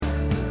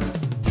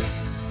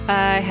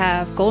I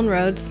have golden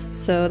roads,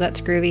 so that's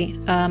groovy.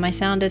 My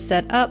sound is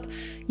set up.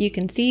 You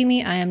can see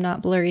me. I am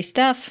not blurry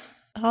Steph.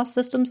 All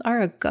systems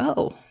are a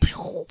go.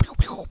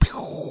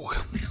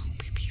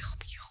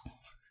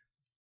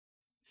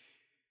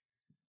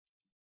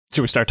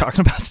 Should we start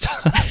talking about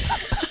stuff?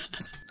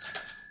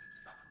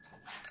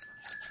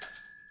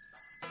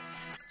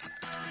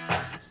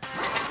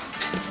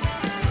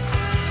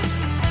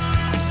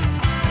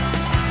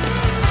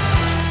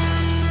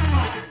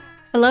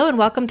 Hello and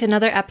welcome to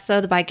another episode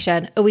of The Bike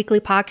Shed, a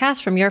weekly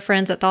podcast from your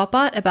friends at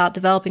Thoughtbot about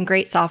developing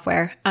great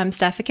software. I'm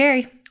Steph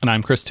Carey. And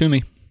I'm Chris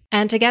Toomey.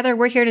 And together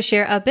we're here to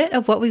share a bit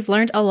of what we've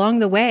learned along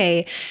the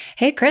way.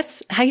 Hey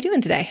Chris, how you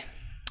doing today?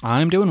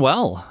 I'm doing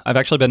well. I've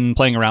actually been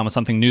playing around with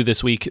something new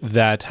this week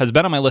that has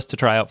been on my list to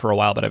try out for a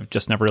while, but I've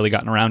just never really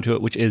gotten around to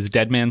it, which is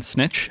Deadman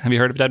Snitch. Have you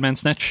heard of Deadman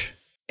Snitch?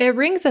 It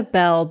rings a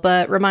bell,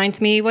 but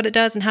reminds me what it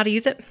does and how to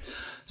use it.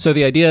 So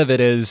the idea of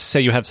it is, say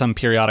you have some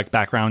periodic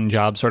background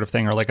job sort of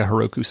thing, or like a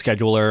Heroku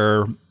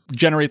scheduler,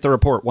 generate the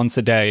report once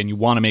a day, and you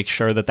want to make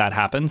sure that that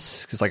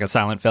happens, because like a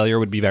silent failure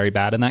would be very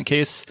bad in that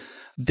case.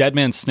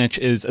 Deadman Snitch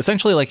is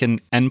essentially like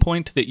an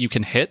endpoint that you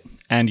can hit,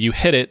 and you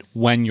hit it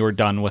when you're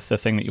done with the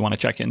thing that you want to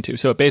check into.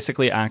 So it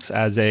basically acts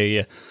as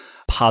a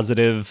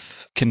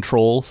positive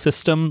control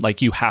system.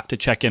 Like you have to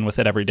check in with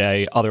it every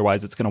day.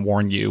 Otherwise, it's going to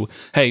warn you,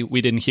 hey,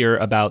 we didn't hear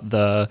about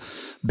the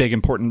big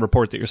important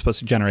report that you're supposed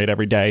to generate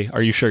every day.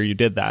 Are you sure you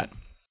did that?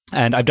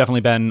 And I've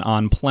definitely been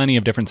on plenty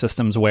of different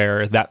systems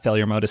where that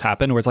failure mode has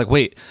happened, where it's like,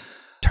 wait,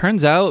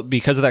 turns out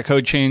because of that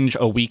code change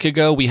a week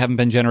ago, we haven't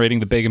been generating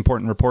the big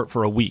important report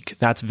for a week.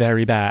 That's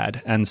very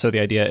bad. And so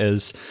the idea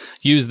is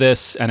use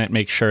this and it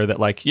makes sure that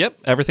like, yep,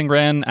 everything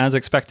ran as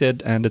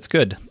expected and it's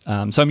good.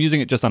 So I'm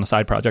using it just on a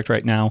side project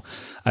right now.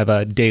 I have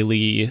a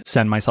daily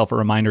send myself a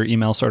reminder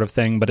email sort of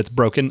thing, but it's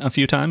broken a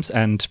few times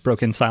and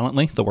broken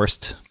silently, the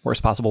worst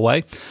possible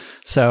way.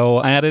 So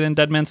I added in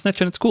Deadman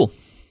Snitch and it's cool.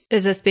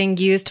 Is this being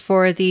used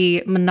for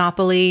the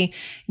Monopoly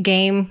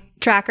game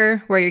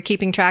tracker where you're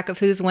keeping track of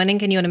who's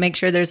winning and you want to make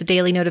sure there's a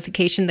daily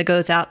notification that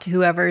goes out to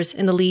whoever's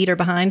in the lead or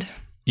behind?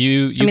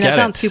 That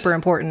sounds super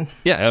important.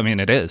 Yeah, I mean,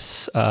 it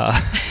is.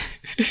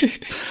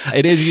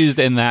 It is used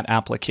in that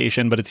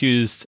application, but it's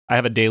used, I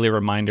have a daily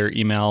reminder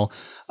email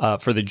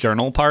for the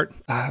journal part.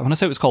 I want to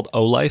say it was called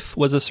OLife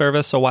was a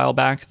service a while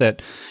back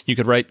that you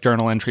could write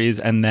journal entries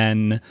and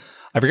then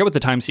I forget what the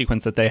time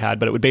sequence that they had,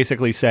 but it would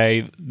basically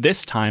say,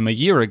 this time a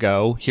year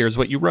ago, here's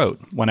what you wrote,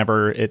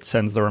 whenever it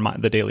sends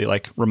the daily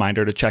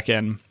reminder to check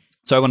in.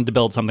 So I wanted to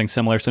build something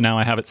similar. So now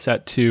I have it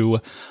set to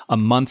a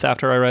month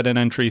after I write an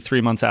entry, 3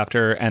 months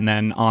after, and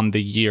then on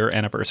the year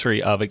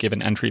anniversary of a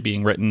given entry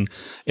being written,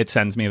 it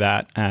sends me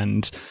that.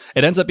 And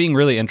it ends up being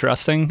really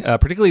interesting.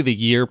 Particularly the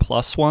year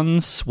plus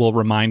ones will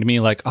remind me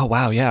like, oh,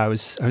 wow, yeah, I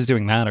was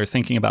doing that or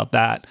thinking about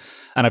that.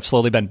 And I've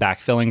slowly been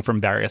backfilling from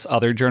various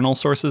other journal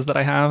sources that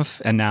I have.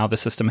 And now the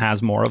system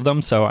has more of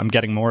them. So I'm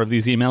getting more of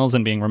these emails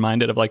and being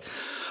reminded of like,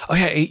 oh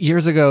yeah, 8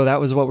 years ago, that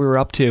was what we were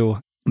up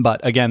to.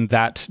 But again,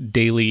 that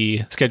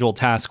daily scheduled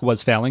task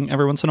was failing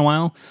every once in a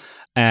while.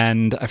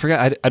 And I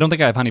forget, I don't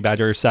think I have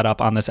Honeybadger set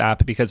up on this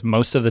app because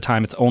most of the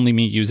time it's only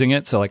me using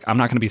it. So like, I'm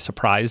not going to be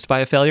surprised by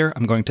a failure.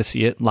 I'm going to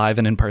see it live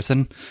and in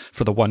person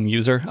for the one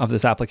user of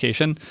this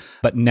application.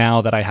 But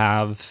now that I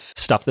have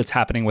stuff that's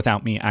happening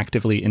without me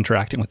actively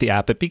interacting with the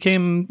app, it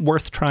became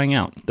worth trying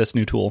out this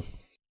new tool.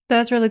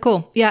 That's really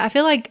cool. Yeah, I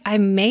feel like I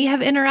may have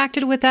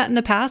interacted with that in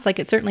the past. Like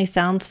it certainly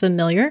sounds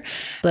familiar,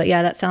 but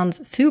yeah, that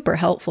sounds super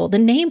helpful. The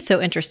name's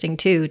so interesting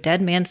too.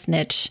 Deadman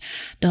Snitch.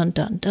 Dun,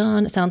 dun,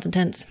 dun. It sounds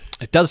intense.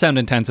 It does sound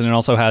intense. And it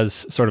also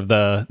has sort of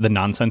the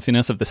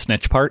nonsensiness of the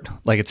snitch part.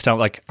 Like it's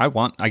like,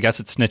 I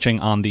guess it's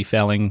snitching on the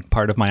failing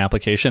part of my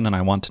application and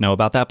I want to know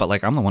about that, but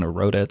like I'm the one who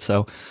wrote it.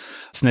 So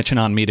snitching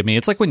on me to me.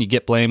 It's like when you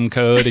get blame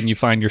code and you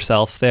find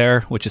yourself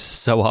there, which is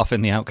so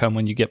often the outcome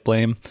when you get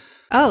blame.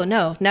 Oh,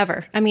 no,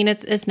 never. I mean,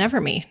 it's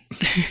never me.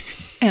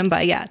 And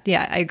by yeah,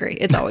 I agree.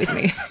 It's always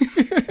me.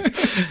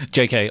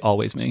 JK,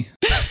 always me.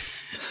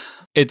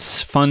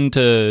 It's fun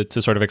to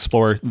sort of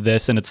explore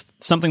this, and it's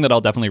something that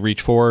I'll definitely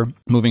reach for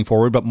moving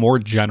forward. But more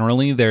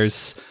generally,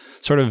 there's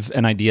sort of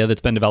an idea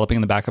that's been developing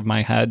in the back of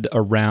my head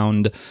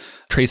around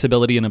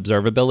traceability and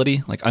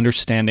observability, like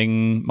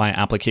understanding my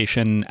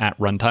application at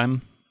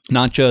runtime,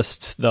 not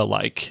just the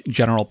like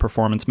general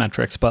performance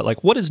metrics, but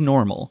like what is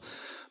normal?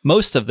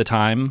 Most of the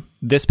time,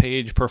 this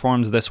page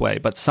performs this way,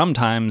 but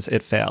sometimes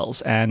it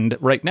fails. And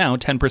right now,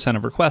 10%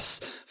 of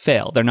requests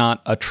fail. They're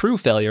not a true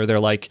failure. They're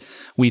like,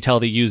 we tell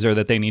the user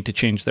that they need to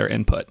change their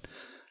input.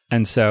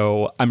 And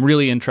so I'm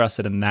really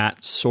interested in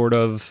that sort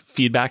of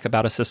feedback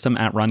about a system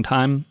at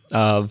runtime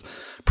of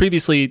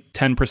previously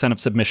 10%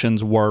 of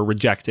submissions were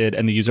rejected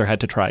and the user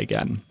had to try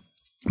again.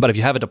 But if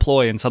you have a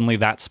deploy and suddenly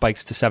that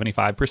spikes to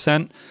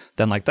 75%,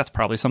 then like that's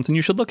probably something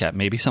you should look at.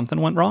 Maybe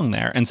something went wrong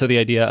there. And so the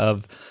idea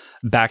of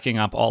backing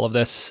up all of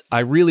this, I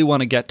really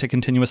want to get to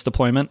continuous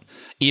deployment,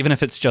 even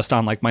if it's just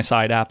on like my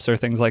side apps or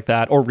things like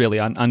that, or really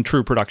on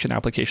true production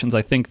applications.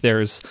 I think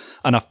there's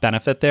enough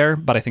benefit there,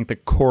 but I think the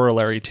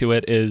corollary to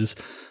it is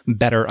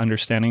better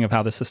understanding of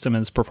how the system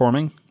is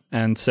performing.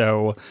 And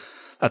so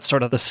that's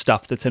sort of the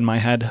stuff that's in my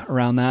head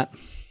around that.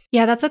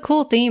 Yeah, that's a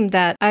cool theme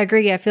that I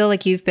agree. I feel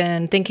like you've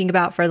been thinking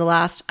about for the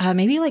last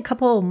maybe like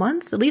couple of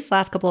months, at least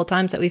last couple of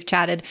times that we've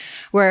chatted,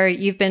 where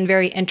you've been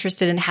very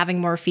interested in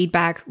having more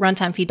feedback,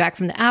 runtime feedback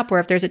from the app,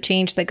 where if there's a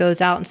change that goes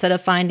out, instead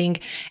of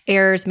finding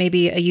errors,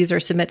 maybe a user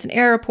submits an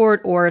error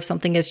report, or if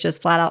something is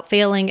just flat out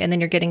failing and then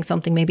you're getting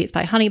something, maybe it's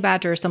by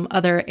Honeybadger or some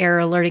other error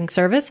alerting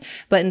service,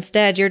 but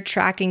instead you're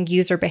tracking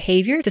user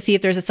behavior to see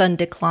if there's a sudden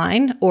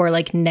decline or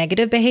like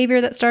negative behavior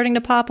that's starting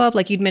to pop up.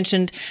 Like you'd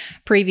mentioned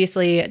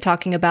previously,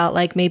 talking about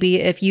like maybe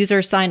if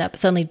user sign up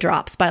suddenly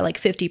drops by like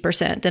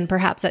 50%, then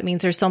perhaps that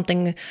means there's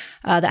something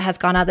that has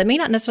gone out that may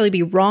not necessarily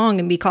be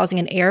wrong and be causing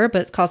an error,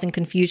 but it's causing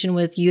confusion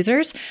with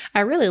users. I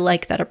really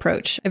like that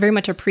approach. I very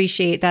much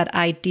appreciate that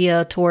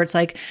idea towards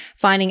like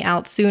finding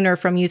out sooner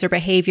from user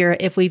behavior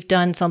if we've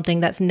done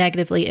something that's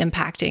negatively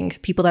impacting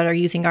people that are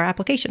using our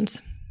applications.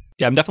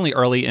 Yeah, I'm definitely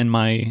early in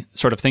my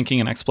sort of thinking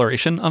and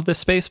exploration of this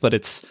space, but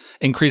it's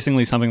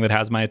increasingly something that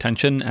has my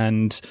attention.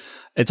 And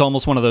it's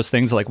almost one of those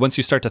things like once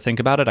you start to think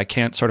about it, I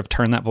can't sort of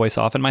turn that voice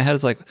off in my head.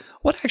 It's like,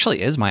 what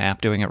actually is my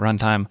app doing at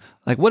runtime?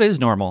 Like, what is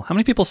normal? How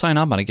many people sign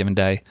up on a given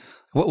day?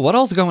 What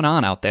else is going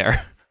on out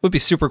there? Would be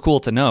super cool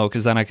to know,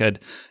 because then I could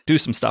do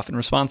some stuff in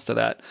response to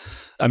that.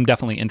 I'm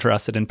definitely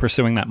interested in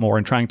pursuing that more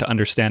and trying to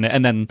understand it.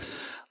 And then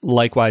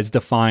likewise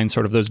define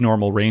sort of those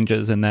normal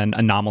ranges, and then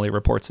anomaly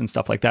reports and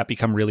stuff like that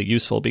become really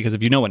useful, because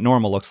if you know what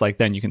normal looks like,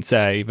 then you can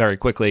say very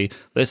quickly,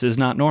 this is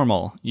not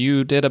normal.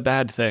 You did a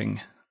bad thing,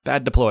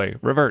 bad deploy,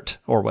 revert,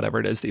 or whatever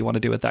it is that you want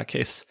to do with that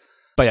case.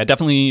 But yeah,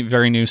 definitely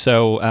very new.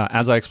 So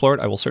as I explore it,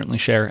 I will certainly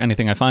share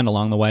anything I find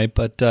along the way.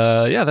 But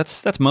yeah,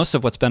 that's most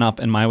of what's been up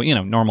in my,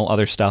 normal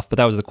other stuff. But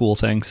that was the cool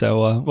thing.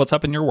 So what's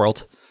up in your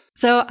world?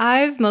 So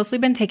I've mostly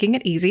been taking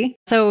it easy.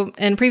 So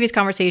in previous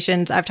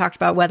conversations, I've talked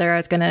about whether I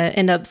was going to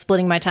end up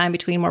splitting my time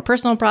between more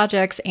personal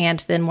projects and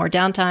then more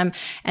downtime.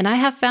 And I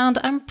have found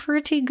I'm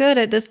pretty good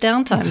at this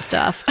downtime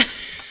stuff.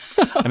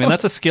 I mean,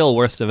 that's a skill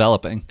worth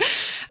developing.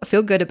 I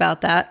feel good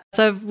about that.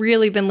 So I've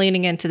really been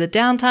leaning into the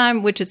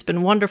downtime, which has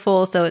been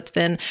wonderful. So it's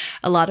been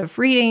a lot of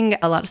reading,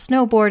 a lot of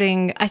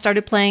snowboarding. I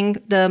started playing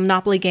the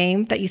Monopoly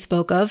game that you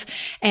spoke of,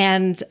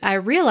 and I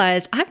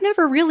realized I've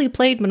never really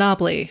played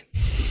Monopoly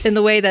in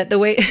the way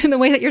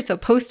that you're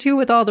supposed to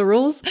with all the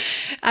rules.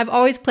 I've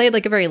always played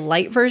like a very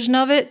light version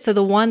of it. So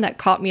the one that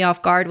caught me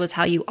off guard was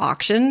how you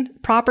auction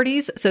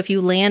properties. So if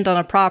you land on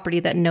a property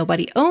that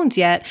nobody owns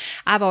yet,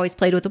 I've always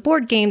played with a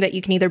board game that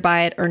you can either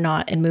buy it or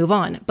not and move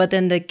on. But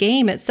then the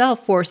game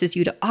itself forces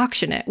you to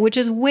auction it, which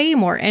is way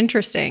more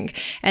interesting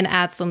and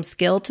adds some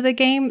skill to the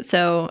game.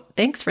 So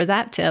thanks for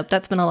that tip.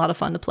 That's been a lot of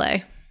fun to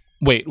play.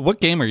 Wait,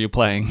 what game are you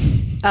playing?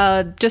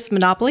 Just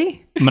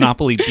Monopoly.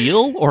 Monopoly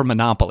Deal or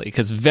Monopoly?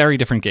 Because very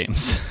different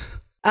games.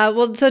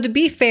 Well, so to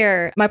be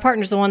fair, my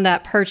partner's the one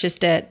that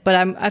purchased it, but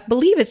I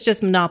believe it's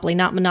just Monopoly,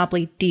 not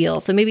Monopoly Deal.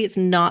 So maybe it's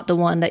not the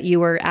one that you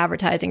were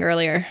advertising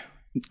earlier.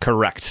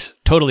 Correct.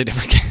 Totally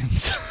different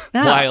games.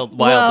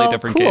 Wildly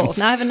different cool. games.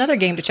 Now I have another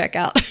game to check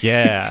out.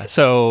 Yeah.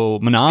 So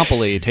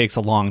Monopoly takes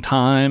a long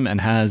time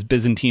and has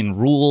Byzantine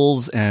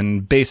rules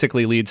and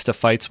basically leads to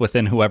fights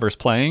within whoever's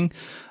playing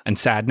and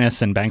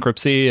sadness and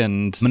bankruptcy.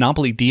 And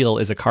Monopoly Deal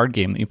is a card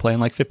game that you play in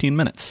like 15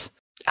 minutes.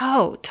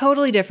 Oh,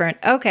 totally different.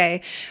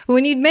 Okay.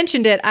 When you'd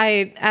mentioned it,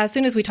 as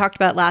soon as we talked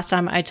about it last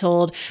time, I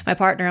told my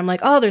partner, I'm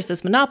like, oh, there's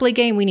this Monopoly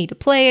game. We need to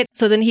play it.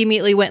 So then he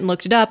immediately went and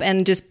looked it up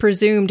and just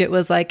presumed it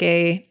was like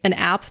an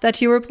app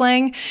that you were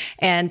playing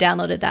and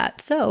downloaded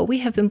that. So we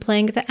have been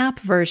playing the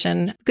app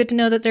version. Good to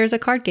know that there's a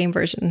card game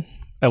version.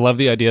 I love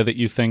the idea that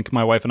you think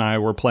my wife and I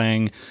were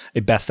playing a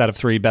best out of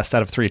three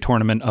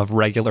tournament of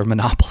regular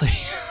Monopoly.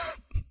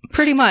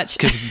 Pretty much.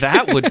 Because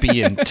that would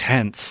be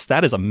intense.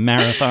 That is a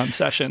marathon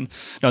session.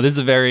 No, this is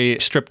a very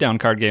stripped down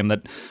card game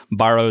that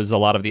borrows a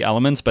lot of the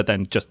elements, but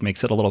then just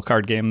makes it a little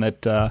card game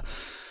that,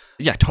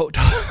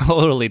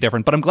 totally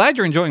different. But I'm glad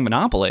you're enjoying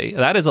Monopoly.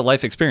 That is a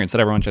life experience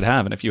that everyone should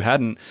have. And if you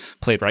hadn't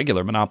played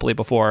regular Monopoly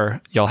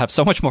before, you'll have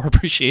so much more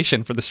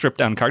appreciation for the stripped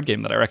down card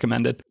game that I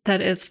recommended.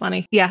 That is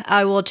funny. Yeah,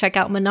 I will check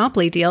out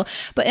Monopoly Deal.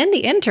 But in the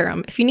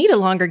interim, if you need a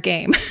longer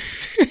game,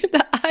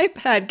 the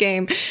iPad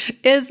game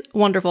is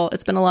wonderful.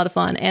 It's been a lot of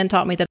fun and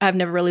taught me that I've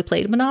never really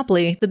played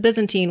Monopoly the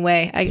Byzantine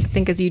way, I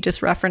think, as you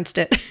just referenced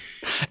it.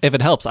 If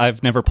it helps,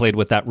 I've never played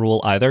with that rule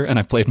either, and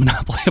I've played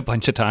Monopoly a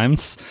bunch of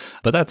times,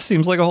 but that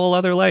seems like a whole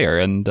other layer,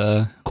 and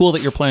cool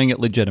that you're playing it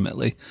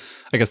legitimately.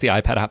 I guess the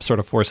iPad app sort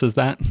of forces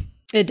that.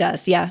 It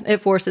does, yeah.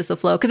 It forces the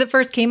flow. Because it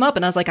first came up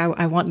and I was like,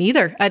 I want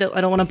neither. I don't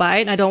want to buy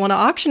it and I don't want to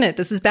auction it.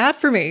 This is bad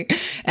for me.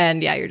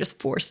 And yeah, you're just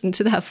forced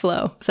into that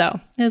flow. So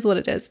it is what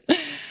it is.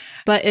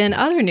 But in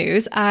other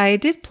news, I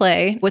did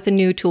play with a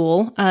new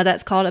tool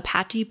that's called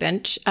Apache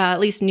Bench, at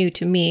least new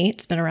to me.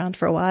 It's been around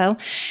for a while.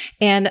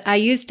 And I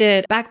used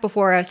it back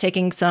before I was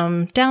taking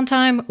some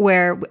downtime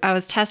where I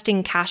was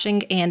testing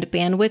caching and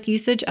bandwidth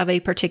usage of a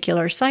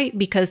particular site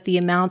because the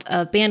amount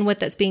of bandwidth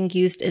that's being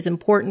used is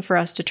important for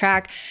us to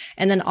track.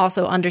 And then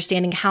also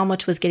understanding how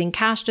much was getting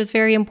cached is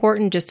very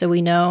important, just so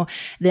we know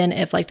then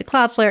if like the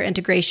Cloudflare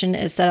integration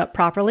is set up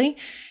properly.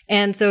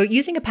 And so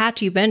using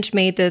Apache Bench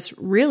made this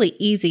really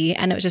easy,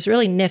 and it was just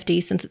really nifty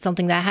since it's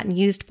something that I hadn't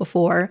used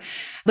before.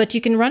 But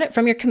you can run it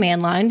from your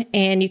command line,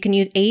 and you can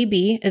use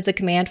AB as the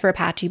command for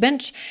Apache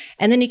Bench.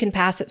 And then you can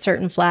pass it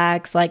certain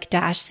flags like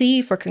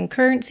 -C for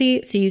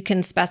concurrency, so you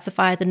can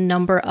specify the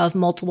number of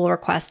multiple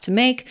requests to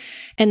make,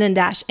 and then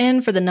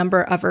 -N for the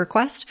number of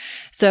requests.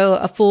 So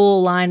a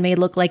full line may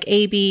look like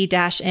AB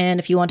 -N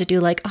if you want to do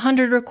like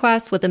 100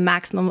 requests with a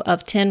maximum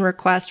of 10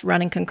 requests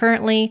running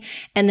concurrently,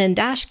 and then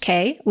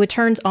 -K, which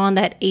turns on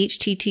that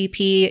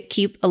HTTP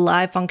keep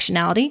alive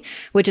functionality,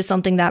 which is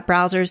something that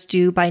browsers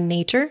do by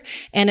nature.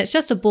 And it's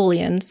just a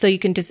Boolean. So you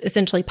can just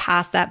essentially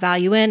pass that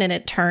value in and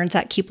it turns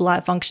that keep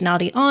alive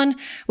functionality on,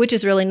 which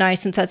is really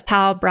nice since that's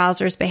how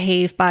browsers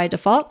behave by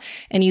default.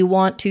 And you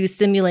want to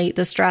simulate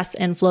the stress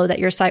and flow that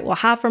your site will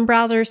have from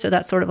browsers. So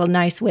that's sort of a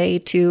nice way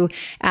to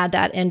add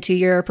that into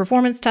your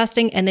performance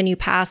testing. And then you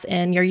pass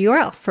in your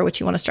URL for which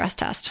you want to stress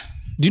test.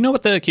 Do you know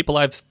what the Keep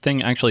Alive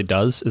thing actually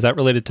does? Is that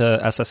related to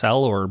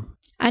SSL or?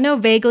 I know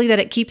vaguely that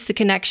it keeps the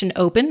connection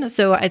open,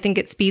 so I think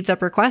it speeds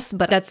up requests,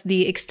 but that's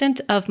the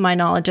extent of my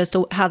knowledge as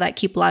to how that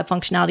keep alive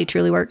functionality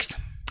truly works.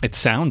 It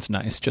sounds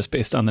nice just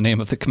based on the name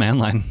of the command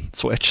line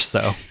switch,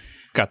 so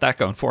got that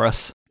going for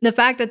us. The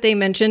fact that they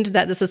mentioned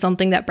that this is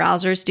something that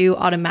browsers do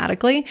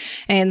automatically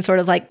and sort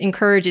of like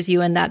encourages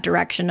you in that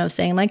direction of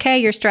saying like, hey,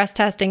 you're stress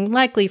testing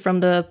likely from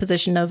the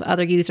position of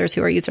other users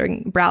who are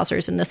using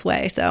browsers in this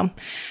way. So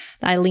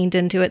I leaned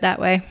into it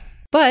that way.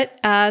 But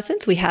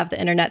since we have the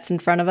internets in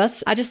front of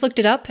us, I just looked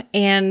it up,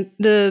 and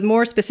the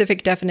more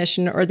specific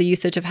definition or the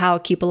usage of how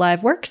Keep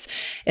Alive works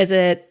is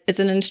it's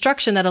an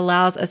instruction that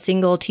allows a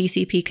single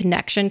TCP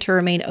connection to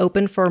remain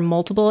open for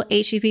multiple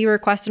HTTP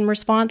request and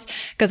response,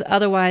 because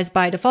otherwise,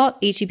 by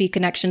default, HTTP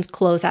connections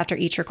close after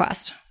each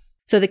request.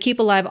 So the Keep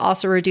Alive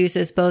also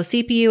reduces both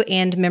CPU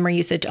and memory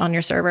usage on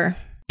your server.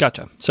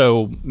 Gotcha.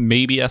 So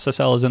maybe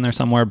SSL is in there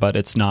somewhere, but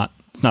it's not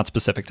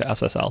specific to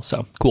SSL.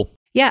 So cool.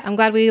 Yeah, I'm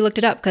glad we looked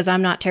it up because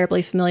I'm not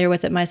terribly familiar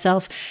with it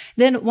myself.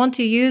 Then once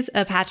you use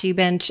Apache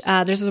Bench,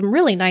 there's some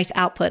really nice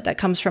output that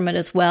comes from it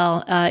as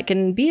well. It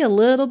can be a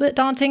little bit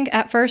daunting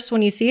at first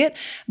when you see it,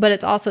 but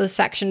it's also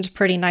sectioned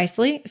pretty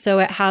nicely. So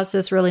it has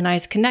this really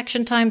nice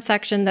connection time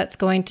section that's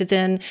going to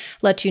then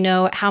let you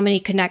know how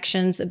many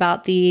connections,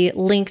 about the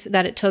length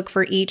that it took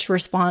for each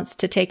response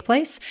to take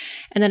place.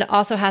 And then it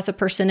also has a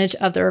percentage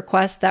of the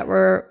requests that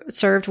were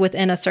served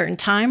within a certain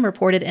time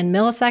reported in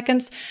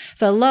milliseconds.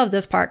 So I love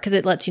this part because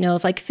it lets you know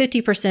if like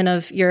 50%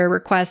 of your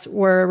requests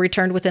were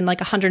returned within like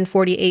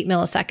 148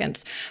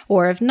 milliseconds,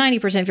 or if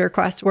 90% of your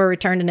requests were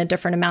returned in a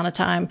different amount of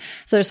time.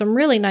 So there's some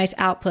really nice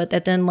output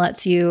that then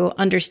lets you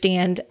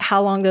understand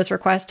how long those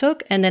requests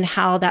took and then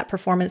how that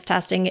performance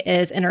testing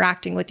is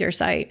interacting with your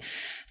site.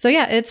 So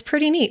yeah, it's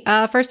pretty neat.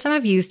 First time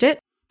I've used it.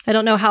 I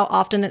don't know how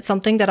often it's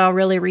something that I'll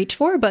really reach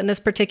for, but in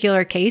this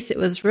particular case, it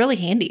was really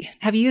handy.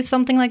 Have you used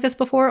something like this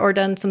before or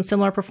done some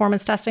similar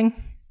performance testing?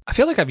 I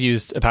feel like I've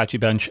used Apache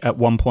Bench at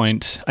one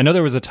point. I know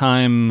there was a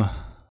time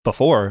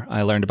before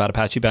I learned about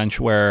Apache Bench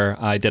where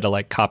I did a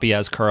like copy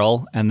as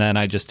curl, and then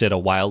I just did a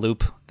while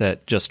loop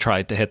that just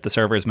tried to hit the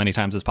server as many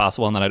times as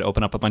possible, and then I'd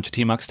open up a bunch of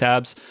tmux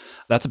tabs.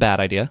 That's a bad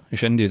idea. I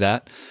shouldn't do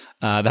that.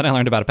 Then I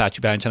learned about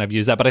Apache Bench and I've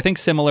used that. But I think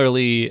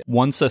similarly,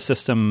 once a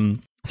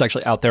system is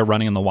actually out there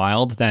running in the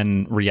wild,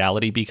 then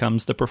reality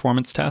becomes the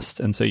performance test.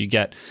 And so you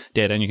get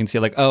data and you can see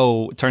like,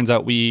 oh, it turns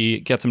out we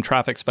get some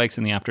traffic spikes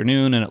in the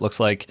afternoon and it looks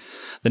like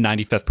the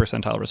 95th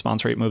percentile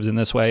response rate moves in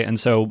this way. And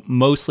so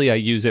mostly I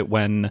use it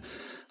when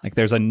like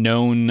there's a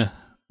known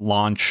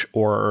launch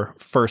or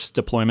first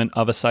deployment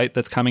of a site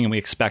that's coming and we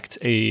expect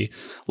a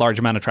large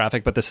amount of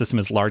traffic, but the system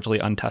is largely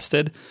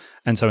untested.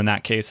 And so in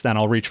that case, then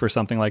I'll reach for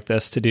something like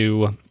this to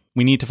do,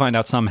 we need to find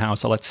out somehow,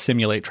 so let's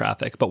simulate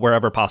traffic, but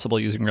wherever possible,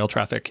 using real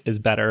traffic is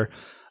better.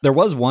 There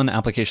was one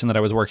application that I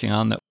was working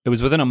on that it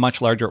was within a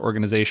much larger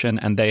organization,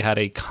 and they had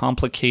a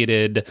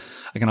complicated,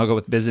 I'll go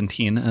with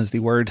Byzantine as the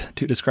word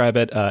to describe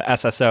it,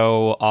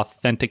 SSO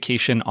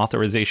authentication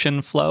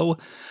authorization flow.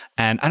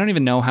 And I don't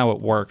even know how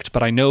it worked,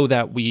 but I know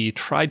that we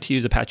tried to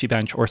use Apache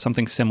Bench or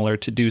something similar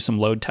to do some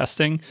load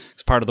testing.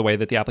 Because part of the way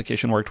that the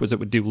application worked was it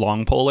would do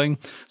long polling.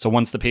 So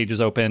once the page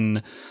is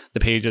open, the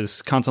page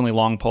is constantly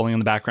long polling in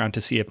the background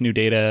to see if new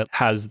data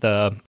has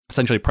the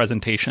essentially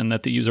presentation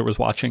that the user was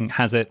watching,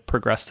 has it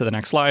progressed to the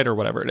next slide or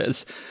whatever it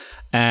is.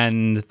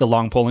 And the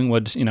long polling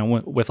would,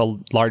 with a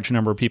large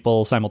number of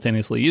people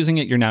simultaneously using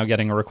it, you're now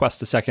getting a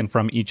request a second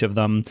from each of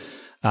them.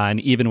 And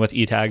even with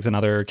e-tags and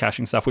other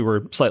caching stuff, we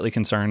were slightly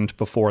concerned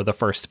before the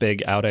first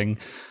big outing.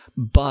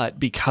 But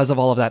because of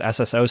all of that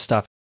SSO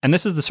stuff, and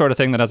this is the sort of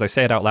thing that as I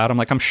say it out loud, I'm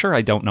like, I'm sure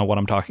I don't know what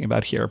I'm talking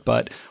about here,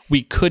 but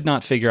we could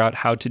not figure out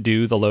how to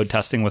do the load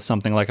testing with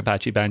something like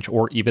Apache Bench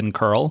or even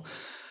curl.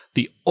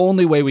 The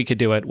only way we could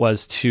do it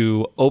was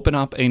to open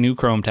up a new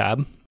Chrome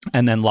tab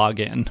and then log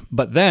in.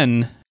 But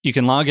then you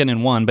can log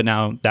in one, but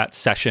now that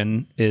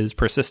session is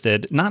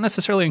persisted, not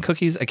necessarily in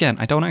cookies. Again,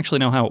 I don't actually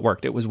know how it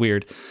worked. It was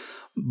weird.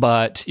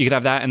 But you could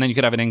have that, and then you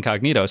could have an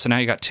incognito. So now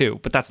you got two,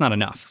 but that's not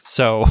enough.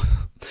 So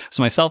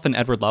So myself and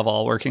Edward Love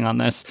all working on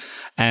this,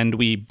 and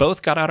we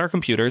both got out our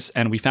computers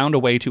and we found a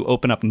way to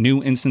open up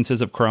new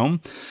instances of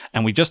Chrome,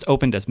 and we just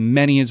opened as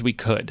many as we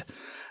could.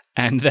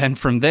 And then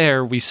from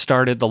there, we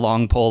started the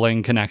long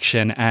polling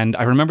connection. And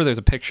I remember there's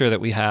a picture that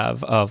we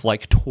have of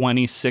like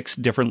 26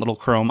 different little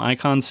Chrome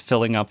icons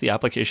filling up the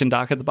application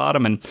dock at the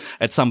bottom. And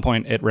at some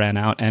point, it ran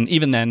out. And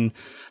even then,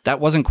 that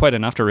wasn't quite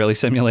enough to really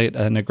simulate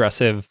an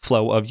aggressive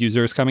flow of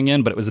users coming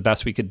in, but it was the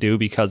best we could do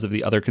because of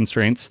the other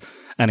constraints.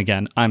 And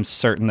again, I'm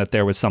certain that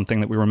there was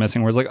something that we were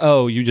missing where it's like,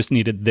 oh, you just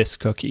needed this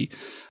cookie.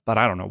 But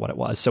I don't know what it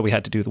was. So we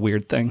had to do the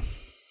weird thing.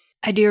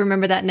 I do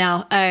remember that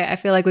now. I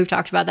feel like we've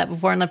talked about that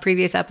before in the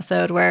previous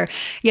episode where,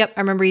 yep, I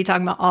remember you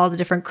talking about all the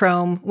different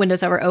Chrome windows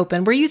that were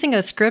open. We're using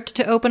a script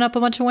to open up a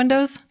bunch of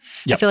windows.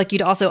 Yep. I feel like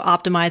you'd also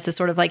optimize this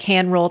sort of like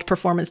hand-rolled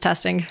performance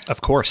testing.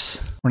 Of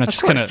course. We're not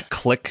just going to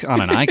click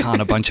on an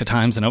icon a bunch of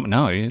times and open.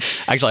 No,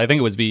 actually, I think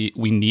it was we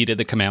needed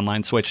the command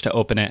line switch to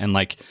open it. And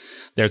like,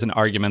 there's an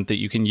argument that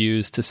you can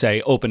use to say,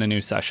 open a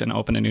new session.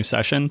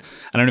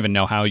 I don't even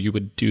know how you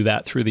would do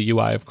that through the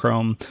UI of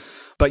Chrome.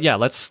 But yeah,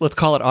 let's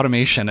call it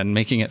automation and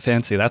making it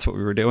fancy. That's what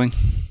we were doing.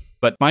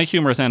 But my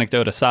humorous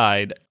anecdote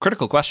aside,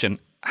 critical question,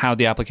 how'd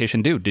the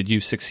application do? Did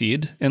you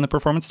succeed in the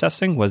performance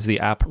testing? Was the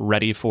app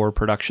ready for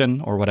production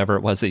or whatever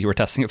it was that you were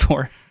testing it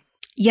for?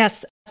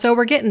 Yes. So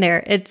we're getting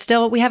there.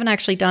 We haven't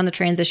actually done the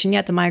transition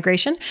yet, the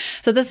migration.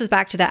 So this is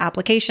back to the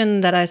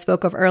application that I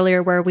spoke of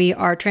earlier, where we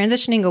are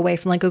transitioning away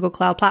from like Google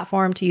Cloud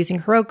Platform to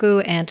using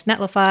Heroku and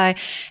Netlify,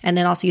 and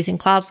then also using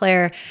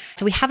Cloudflare.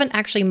 So we haven't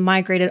actually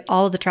migrated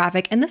all of the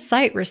traffic, and the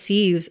site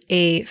receives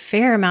a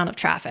fair amount of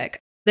traffic.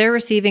 They're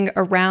receiving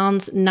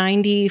around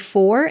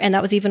 94, and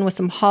that was even with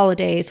some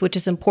holidays, which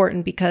is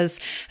important because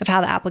of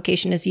how the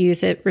application is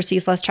used. It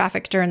receives less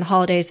traffic during the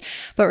holidays,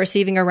 but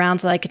receiving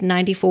around like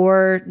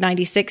 94,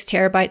 96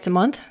 terabytes a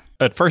month.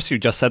 At first, you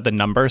just said the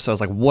number, so I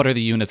was like, what are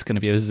the units going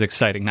to be? This is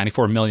exciting.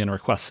 94 million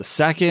requests a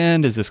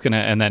second. Is this going to,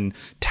 and then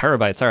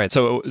terabytes. All right,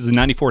 so it was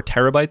 94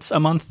 terabytes a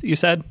month, you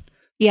said?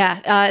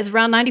 Yeah, it's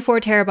around 94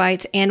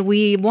 terabytes, and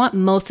we want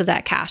most of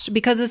that cached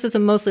because this is a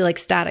mostly like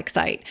static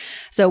site.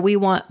 So we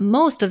want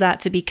most of that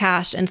to be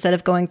cached instead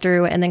of going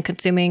through and then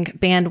consuming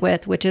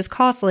bandwidth, which is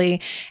costly.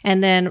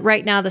 And then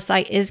right now the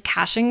site is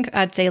caching,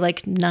 I'd say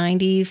like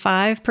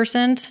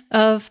 95%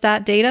 of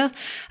that data,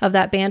 of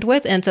that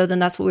bandwidth. And so then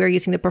that's what we were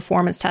using the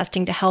performance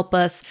testing to help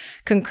us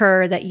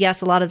concur that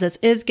yes, a lot of this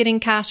is getting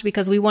cached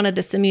because we wanted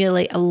to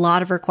simulate a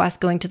lot of requests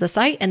going to the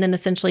site and then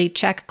essentially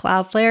check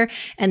Cloudflare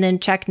and then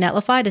check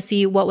Netlify to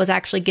see what was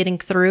actually getting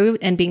through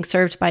and being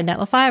served by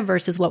Netlify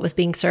versus what was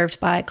being served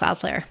by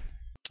Cloudflare.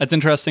 It's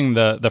interesting,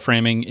 the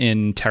framing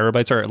in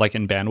terabytes or like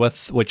in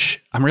bandwidth,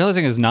 which I'm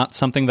realizing is not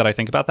something that I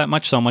think about that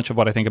much. So much of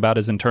what I think about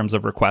is in terms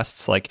of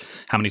requests, like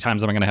how many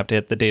times am I going to have to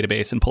hit the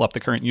database and pull up the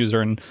current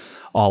user and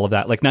all of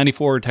that. Like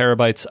 94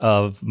 terabytes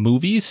of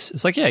movies,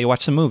 it's like, yeah, you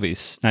watch some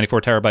movies. 94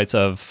 terabytes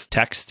of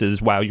text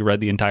is, wow, you read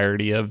the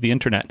entirety of the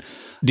internet.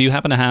 Do you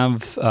happen to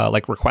have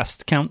like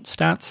request count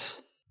stats?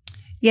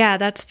 Yeah,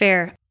 that's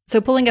fair. So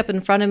pulling up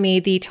in front of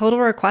me, the total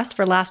request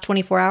for last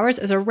 24 hours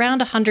is around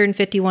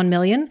 151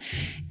 million.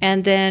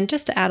 And then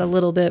just to add a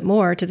little bit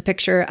more to the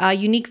picture,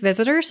 unique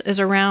visitors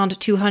is around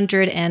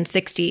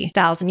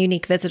 260,000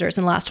 unique visitors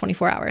in the last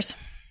 24 hours.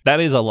 That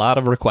is a lot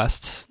of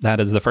requests.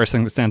 That is the first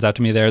thing that stands out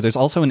to me there. There's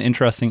also an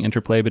interesting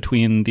interplay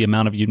between the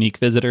amount of unique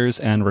visitors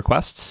and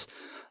requests.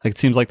 Like it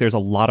seems like there's a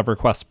lot of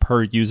requests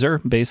per user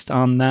based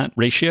on that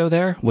ratio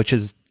there, which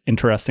is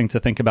interesting to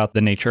think about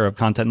the nature of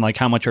content, like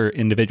how much are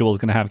individuals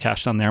going to have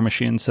cached on their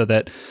machine so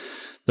that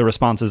the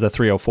response is a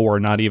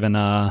 304, not even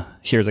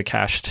here's a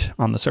cached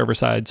on the server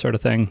side sort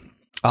of thing.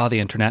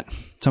 The internet.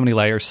 So many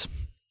layers,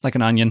 like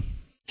an onion.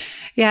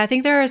 Yeah, I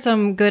think there are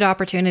some good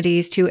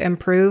opportunities to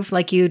improve,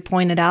 like you'd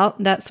pointed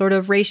out, that sort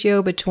of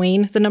ratio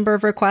between the number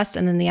of requests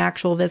and then the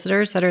actual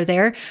visitors that are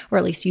there, or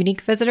at least unique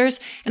visitors.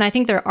 And I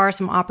think there are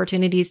some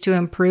opportunities to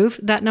improve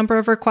that number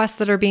of requests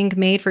that are being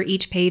made for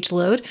each page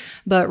load.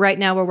 But right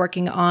now we're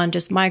working on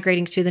just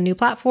migrating to the new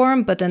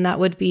platform, but then that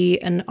would be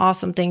an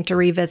awesome thing to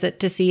revisit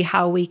to see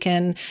how we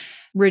can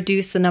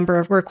reduce the number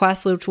of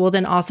requests, which will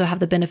then also have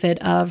the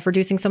benefit of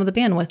reducing some of the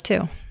bandwidth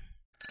too.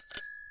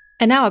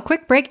 And now a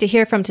quick break to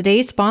hear from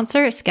today's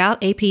sponsor, Scout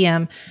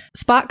APM.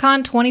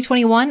 SpotCon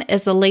 2021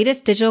 is the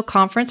latest digital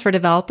conference for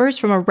developers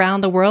from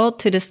around the world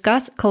to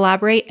discuss,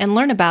 collaborate, and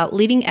learn about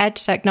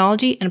leading-edge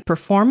technology and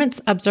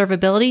performance,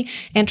 observability,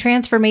 and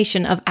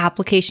transformation of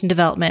application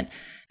development.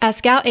 At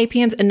Scout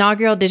APM's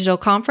inaugural digital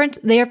conference,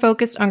 they are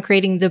focused on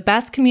creating the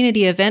best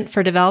community event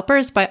for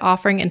developers by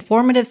offering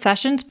informative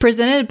sessions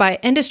presented by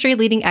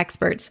industry-leading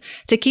experts.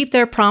 To keep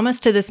their promise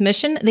to this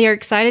mission, they are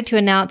excited to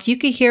announce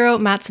Yukihiro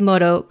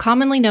Matsumoto,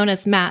 commonly known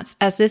as Mats,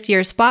 as this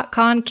year's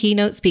SpotCon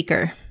keynote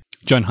speaker.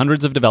 Join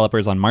hundreds of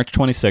developers on March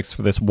 26th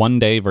for this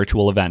one-day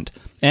virtual event.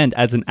 And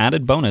as an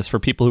added bonus for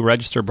people who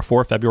register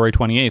before February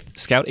 28th,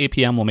 Scout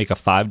APM will make a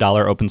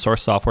 $5 open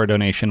source software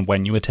donation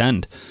when you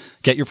attend.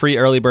 Get your free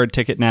early bird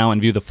ticket now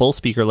and view the full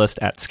speaker list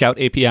at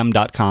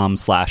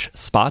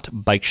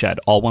scoutapm.com/spotbikeshed.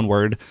 All one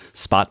word,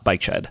 Spot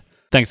Bike Shed.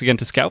 Thanks again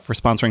to Scout for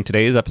sponsoring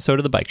today's episode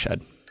of The Bike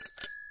Shed.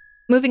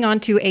 Moving on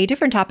to a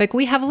different topic,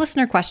 we have a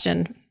listener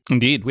question.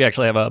 Indeed. We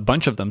actually have a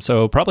bunch of them.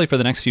 So probably for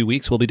the next few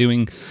weeks, we'll be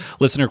doing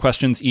listener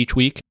questions each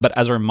week. But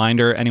as a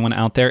reminder, anyone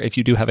out there, if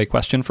you do have a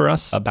question for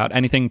us about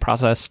anything,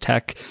 process,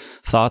 tech,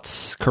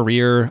 thoughts,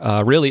 career,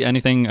 really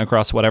anything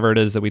across whatever it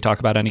is that we talk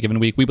about any given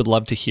week, we would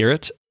love to hear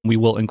it. We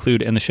will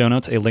include in the show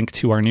notes a link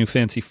to our new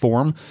fancy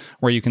form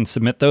where you can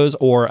submit those,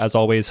 or as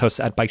always, hosts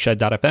at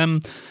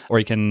bikeshed.fm, or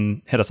you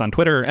can hit us on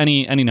Twitter,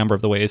 any number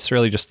of the ways. So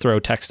really just throw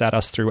text at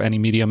us through any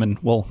medium and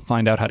we'll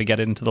find out how to get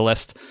it into the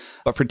list.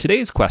 But for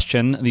today's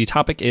question, the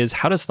topic is,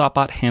 how does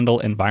Thoughtbot handle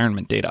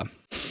environment data?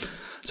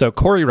 So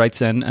Corey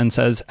writes in and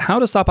says, how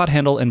does Thoughtbot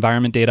handle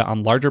environment data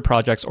on larger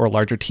projects or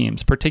larger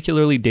teams,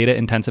 particularly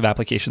data-intensive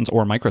applications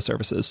or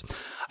microservices?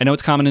 I know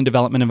it's common in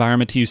development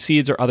environment to use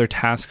seeds or other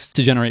tasks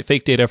to generate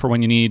fake data for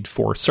when you need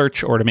for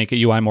search or to make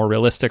a UI more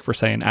realistic for,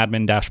 say, an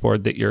admin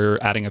dashboard that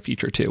you're adding a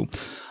feature to.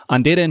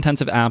 On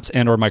data-intensive apps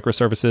and or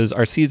microservices,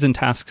 are seeds and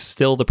tasks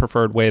still the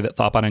preferred way that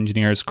Thoughtbot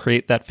engineers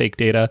create that fake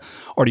data,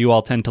 or do you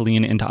all tend to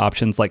lean into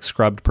options like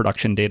scrubbed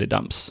production data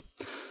dumps?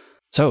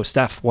 So,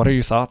 Steph, what are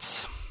your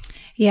thoughts?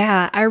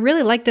 Yeah, I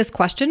really like this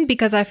question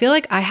because I feel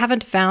like I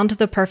haven't found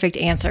the perfect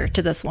answer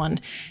to this one.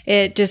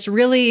 It just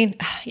really,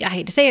 I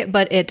hate to say it,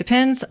 but it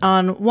depends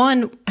on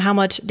one, how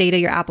much data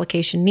your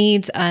application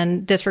needs,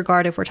 and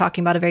disregard if we're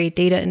talking about a very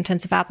data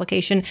intensive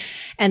application.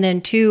 And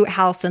then two,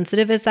 how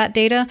sensitive is that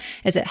data?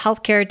 Is it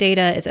healthcare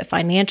data? Is it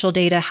financial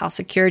data? How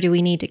secure do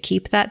we need to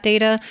keep that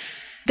data?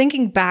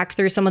 Thinking back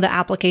through some of the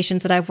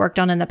applications that I've worked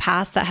on in the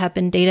past that have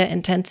been data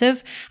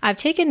intensive, I've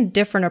taken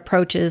different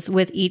approaches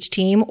with each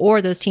team,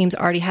 or those teams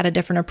already had a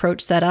different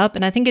approach set up.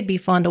 And I think it'd be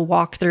fun to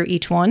walk through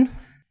each one.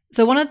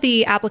 So one of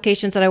the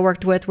applications that I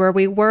worked with where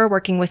we were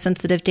working with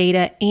sensitive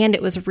data, and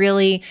it was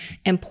really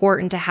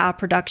important to have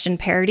production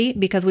parity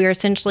because we are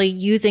essentially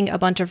using a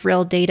bunch of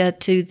real data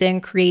to then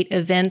create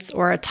events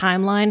or a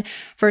timeline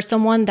for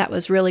someone, that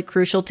was really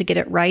crucial to get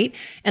it right.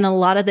 And a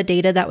lot of the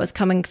data that was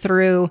coming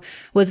through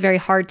was very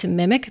hard to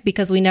mimic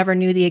because we never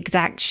knew the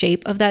exact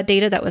shape of that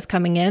data that was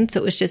coming in. So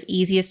it was just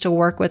easiest to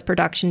work with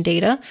production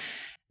data.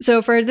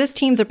 So for this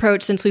team's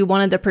approach, since we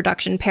wanted the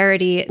production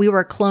parity, we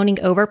were cloning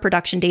over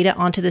production data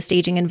onto the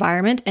staging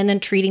environment and then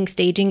treating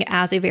staging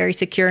as a very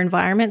secure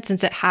environment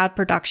since it had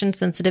production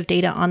sensitive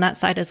data on that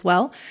side as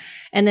well.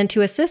 And then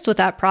to assist with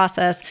that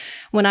process,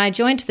 when I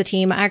joined the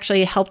team, I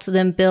actually helped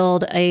them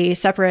build a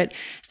separate,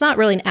 it's not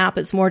really an app,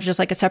 it's more just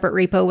like a separate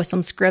repo with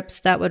some scripts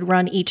that would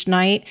run each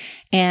night.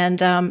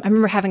 And I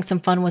remember having some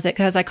fun with it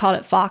because I called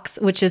it Fox,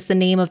 which is the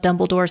name of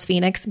Dumbledore's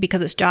Phoenix, because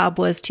its job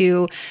was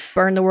to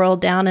burn the world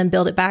down and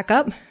build it back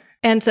up.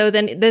 And so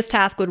then this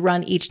task would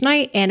run each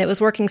night, and it was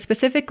working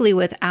specifically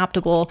with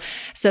Aptable.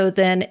 So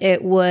then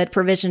it would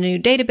provision a new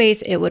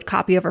database, it would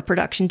copy over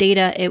production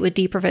data, it would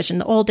deprovision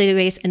the old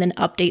database, and then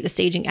update the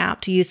staging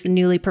app to use the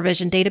newly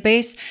provisioned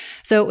database.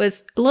 So it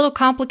was a little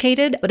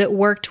complicated, but it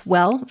worked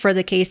well for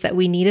the case that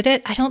we needed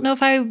it. I don't know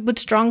if I would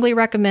strongly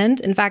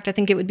recommend. In fact, I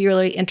think it would be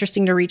really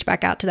interesting to reach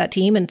back out to that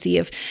team and see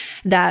if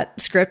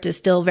that script is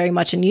still very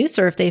much in use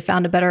or if they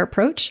found a better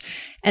approach.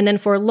 And then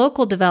for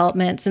local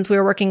development, since we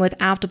were working with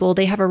Aptable,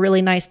 they have a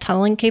really nice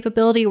tunneling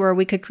capability where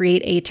we could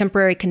create a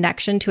temporary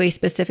connection to a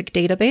specific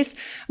database,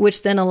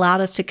 which then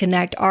allowed us to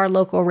connect our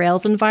local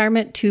Rails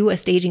environment to a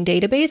staging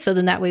database. So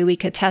then that way we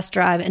could test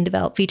drive and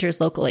develop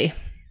features locally.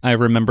 I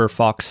remember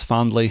Fox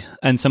fondly.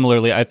 And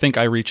similarly, I think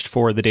I reached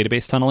for the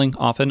database tunneling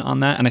often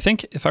on that. And I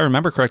think if I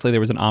remember correctly, there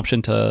was an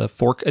option to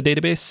fork a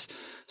database.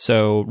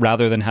 So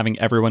rather than having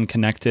everyone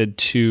connected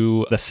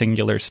to the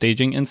singular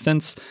staging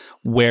instance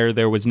where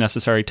there was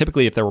necessary,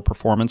 typically if there were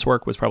performance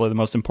work was probably the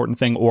most important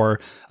thing. Or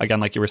again,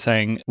 like you were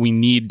saying, we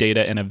need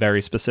data in a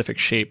very specific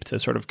shape to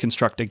sort of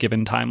construct a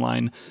given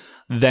timeline.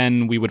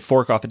 Then we would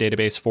fork off a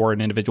database for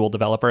an individual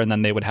developer, and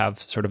then they would have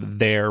sort of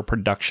their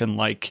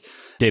production-like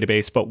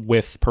database, but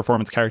with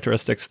performance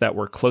characteristics that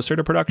were closer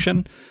to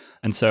production.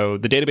 And so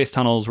the database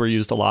tunnels were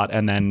used a lot,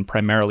 and then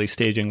primarily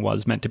staging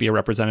was meant to be a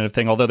representative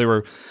thing. Although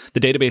the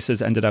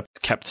databases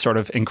kept sort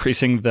of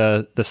increasing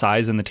the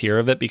size and the tier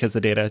of it because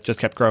the data just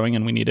kept growing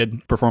and we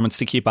needed performance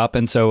to keep up.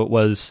 And so it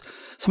was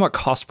somewhat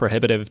cost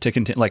prohibitive to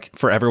continue, like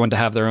for everyone to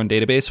have their own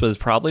database was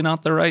probably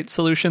not the right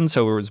solution.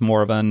 So it was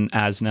more of an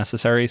as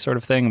necessary sort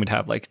of thing. We'd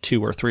have like 2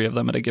 or 3 of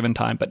them at a given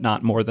time, but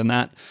not more than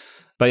that.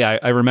 But yeah,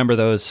 I remember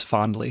those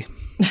fondly.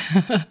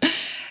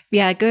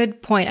 Yeah,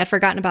 good point. I'd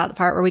forgotten about the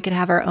part where we could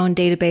have our own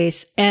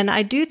database. And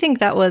I do think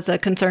that was a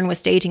concern with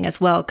staging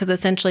as well, because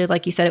essentially,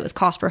 like you said, it was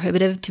cost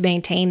prohibitive to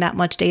maintain that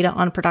much data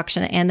on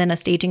production and then a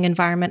staging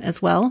environment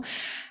as well.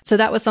 So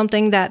that was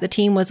something that the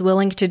team was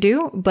willing to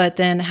do, but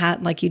then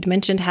had, like you'd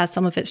mentioned, has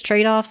some of its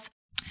trade-offs.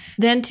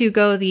 Then to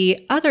go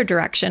the other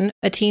direction,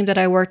 a team that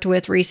I worked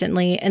with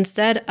recently,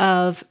 instead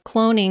of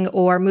cloning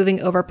or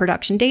moving over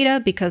production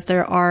data, because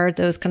there are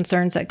those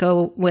concerns that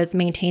go with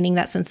maintaining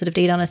that sensitive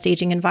data on a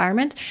staging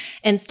environment,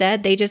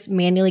 instead, they just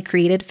manually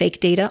created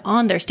fake data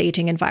on their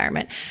staging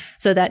environment.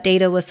 So that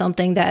data was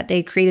something that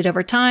they created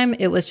over time.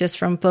 It was just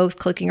from folks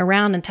clicking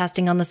around and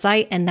testing on the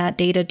site. And that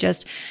data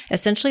just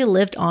essentially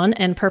lived on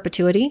in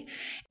perpetuity.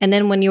 And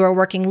then when you were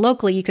working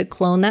locally, you could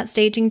clone that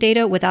staging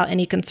data without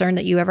any concern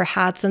that you ever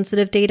had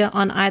sensitive data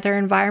on either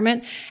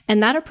environment.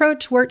 And that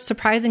approach worked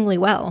surprisingly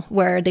well,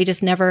 where they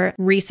just never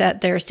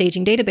reset their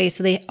staging database.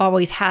 So they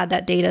always had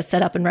that data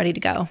set up and ready to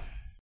go.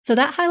 So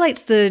that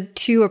highlights the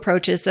two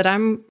approaches that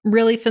I'm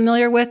really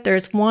familiar with.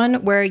 There's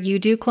one where you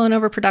do clone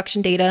over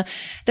production data.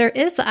 There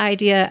is the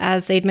idea,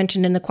 as they'd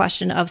mentioned in the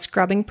question, of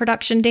scrubbing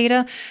production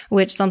data,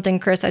 which something,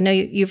 Chris, I know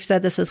you've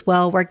said this as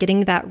well, where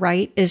getting that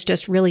right is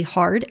just really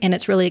hard and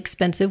it's really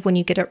expensive when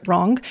you get it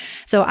wrong.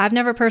 So I've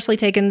never personally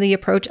taken the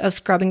approach of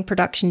scrubbing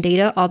production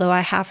data, although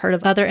I have heard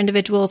of other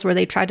individuals where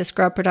they tried to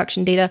scrub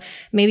production data.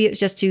 Maybe it was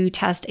just to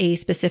test a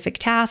specific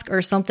task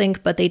or something,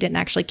 but they didn't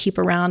actually keep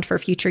around for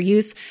future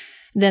use.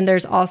 Then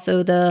there's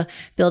also the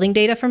building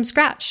data from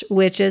scratch,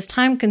 which is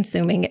time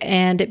consuming,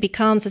 and it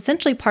becomes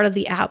essentially part of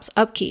the app's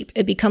upkeep.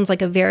 It becomes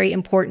like a very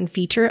important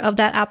feature of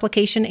that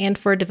application and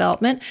for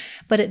development,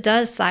 but it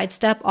does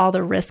sidestep all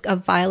the risk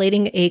of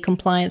violating a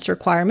compliance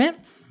requirement.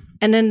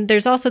 And then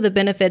there's also the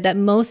benefit that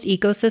most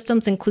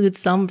ecosystems include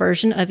some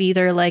version of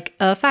either like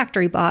a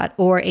factory bot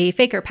or a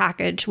faker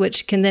package,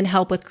 which can then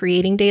help with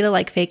creating data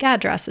like fake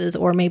addresses,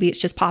 or maybe it's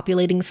just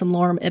populating some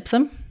lorem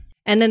ipsum.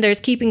 And then there's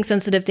keeping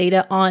sensitive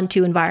data on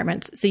two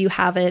environments. So you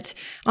have it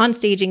on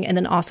staging and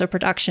then also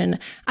production.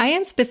 I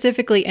am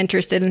specifically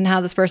interested in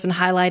how this person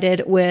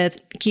highlighted with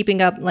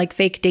keeping up like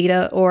fake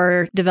data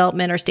or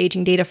development or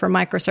staging data for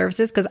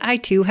microservices, because I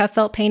too have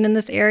felt pain in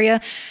this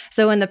area.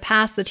 So in the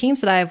past, the teams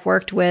that I have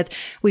worked with,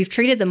 we've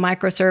treated the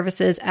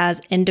microservices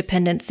as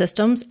independent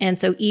systems. And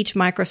so each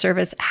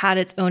microservice had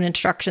its own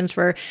instructions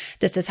for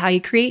this is how you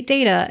create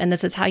data and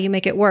this is how you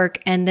make it work.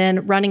 And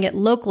then running it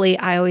locally,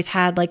 I always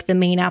had like the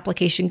main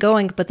application going,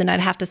 but then I'd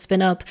have to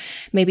spin up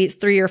maybe it's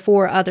 3 or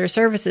 4 other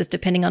services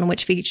depending on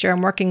which feature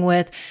I'm working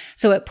with.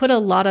 So it put a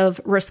lot of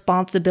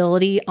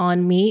responsibility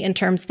on me in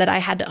terms that I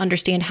had to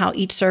understand how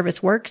each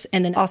service works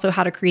and then also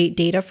how to create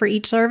data for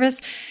each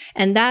service.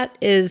 And that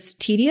is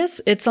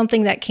tedious. It's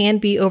something that can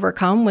be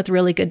overcome with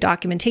really good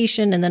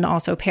documentation and then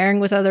also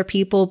pairing with other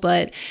people,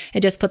 but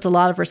it just puts a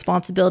lot of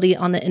responsibility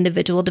on the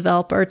individual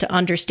developer to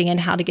understand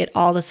how to get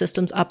all the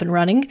systems up and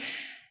running.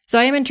 So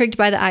I am intrigued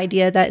by the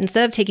idea that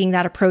instead of taking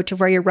that approach of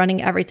where you're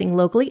running everything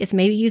locally, is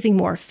maybe using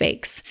more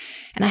fakes.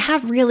 And I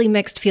have really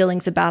mixed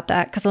feelings about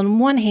that because on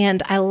one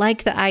hand, I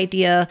like the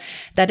idea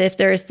that if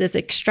there's this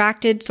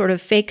extracted sort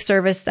of fake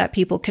service that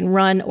people can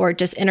run or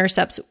just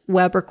intercepts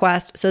web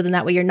requests, so then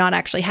that way you're not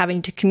actually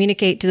having to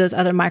communicate to those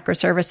other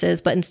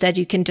microservices, but instead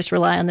you can just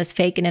rely on this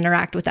fake and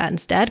interact with that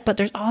instead. But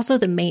there's also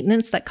the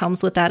maintenance that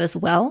comes with that as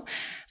well.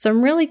 So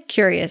I'm really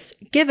curious,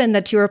 given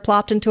that you are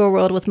plopped into a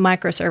world with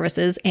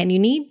microservices and you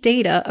need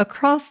data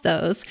across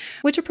those,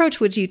 which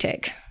approach would you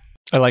take?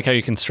 I like how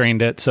you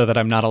constrained it so that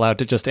I'm not allowed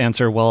to just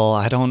answer, well,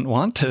 I don't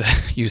want to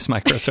use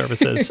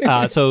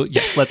microservices. So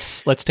yes,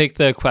 let's take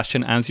the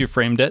question as you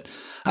framed it.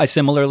 I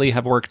similarly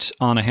have worked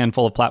on a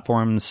handful of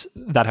platforms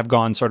that have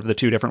gone sort of the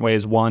two different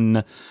ways.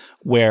 One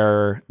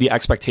where the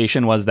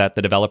expectation was that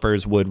the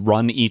developers would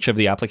run each of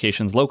the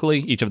applications locally,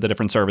 each of the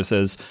different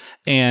services,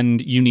 and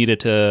you needed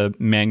to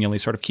manually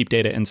sort of keep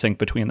data in sync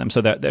between them.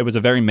 So that it was a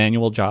very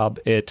manual job.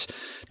 It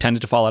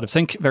tended to fall out of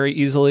sync very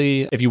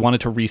easily. If you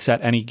wanted to reset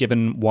any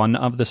given one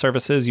of the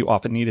services, you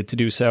often needed to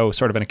do so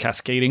sort of in a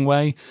cascading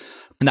way.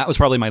 And that was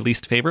probably my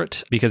least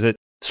favorite because it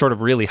sort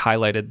of really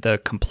highlighted the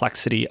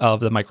complexity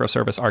of the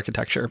microservice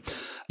architecture.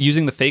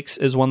 Using the fakes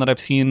is one that I've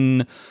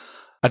seen.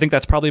 I think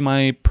that's probably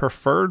my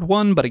preferred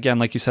one. But again,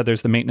 like you said,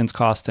 there's the maintenance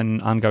cost and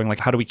ongoing, like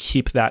how do we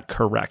keep that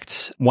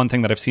correct? One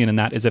thing that I've seen in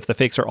that is if the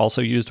fakes are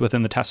also used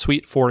within the test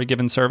suite for a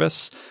given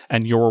service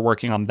and you're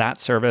working on that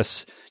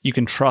service, you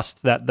can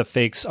trust that the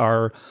fakes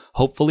are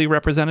hopefully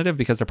representative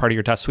because they're part of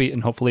your test suite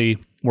and hopefully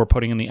we're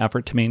putting in the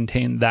effort to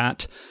maintain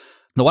that.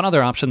 The one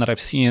other option that I've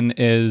seen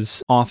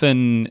is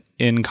often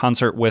in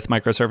concert with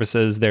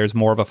microservices, there's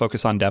more of a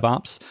focus on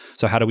DevOps.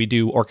 So how do we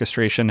do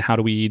orchestration? How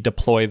do we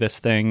deploy this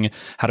thing?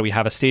 How do we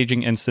have a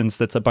staging instance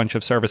that's a bunch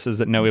of services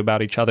that know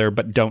about each other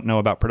but don't know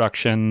about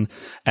production?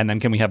 And then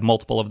can we have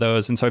multiple of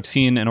those? And so I've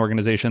seen an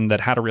organization that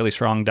had a really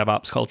strong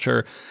DevOps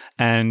culture,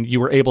 and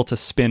you were able to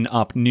spin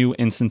up new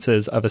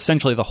instances of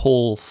essentially the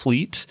whole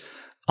fleet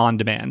on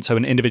demand. So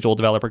an individual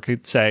developer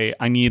could say,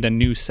 I need a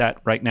new set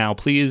right now,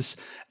 please.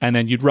 And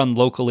then you'd run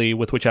locally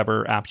with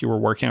whichever app you were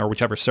working or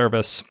whichever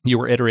service you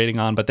were iterating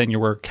on, but then you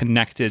were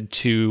connected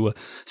to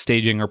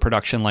staging or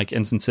production like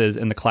instances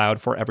in the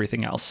cloud for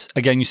everything else.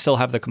 Again, you still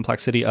have the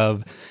complexity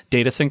of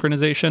data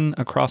synchronization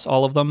across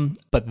all of them,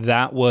 but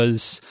that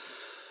was,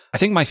 I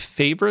think, my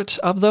favorite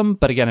of them.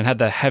 But again, it had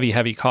the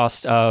heavy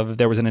cost of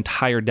there was an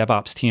entire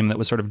DevOps team that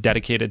was sort of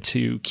dedicated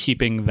to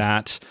keeping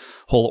that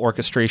whole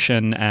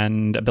orchestration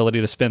and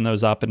ability to spin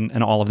those up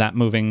and all of that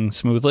moving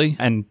smoothly.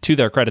 And to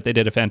their credit, they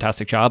did a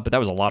fantastic job, but that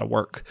was a lot of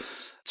work.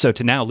 So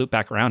to now loop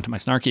back around to my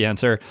snarky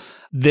answer,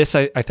 this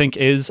I think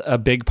is a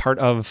big part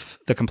of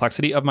the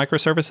complexity of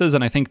microservices.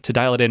 And I think to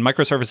dial it in,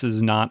 microservices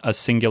is not a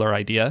singular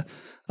idea.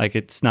 Like,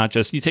 it's not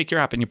just you take your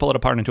app and you pull it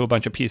apart into a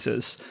bunch of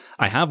pieces.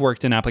 I have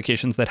worked in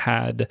applications that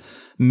had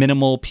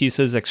minimal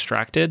pieces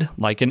extracted,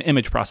 like an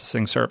image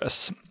processing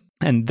service.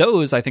 And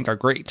those, I think, are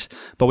great.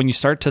 But when you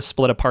start to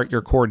split apart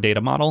your core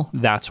data model,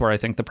 that's where I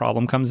think the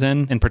problem comes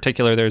in. In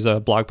particular, there's a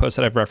blog post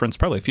that I've referenced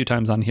probably a few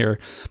times on here.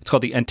 It's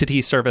called the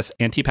Entity Service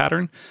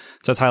Anti-Pattern.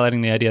 So it's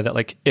highlighting the idea that,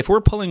 like, if we're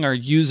pulling our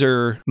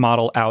user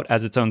model out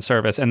as its own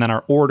service, and then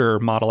our order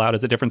model out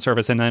as a different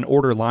service, and then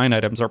order line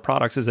items or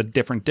products as a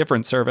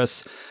different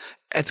service,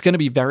 it's going to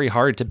be very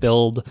hard to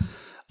build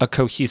a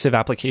cohesive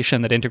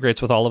application that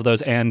integrates with all of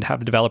those and have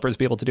the developers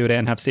be able to do it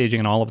and have staging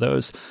and all of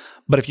those.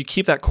 But if you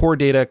keep that core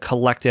data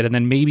collected and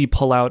then maybe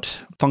pull out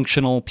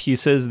functional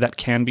pieces that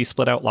can be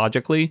split out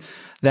logically,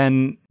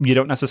 then you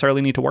don't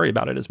necessarily need to worry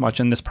about it as much.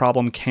 And this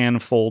problem can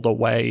fold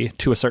away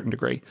to a certain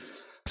degree.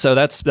 So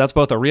that's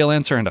both a real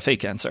answer and a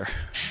fake answer.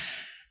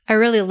 I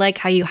really like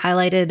how you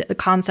highlighted the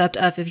concept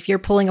of if you're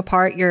pulling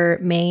apart your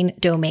main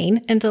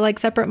domain into like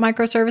separate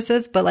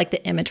microservices, but like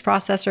the image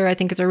processor, I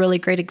think is a really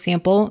great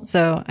example.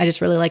 So I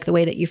just really like the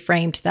way that you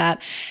framed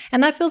that.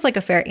 And that feels like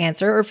a fair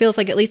answer, or feels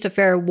like at least a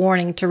fair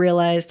warning to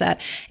realize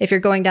that if you're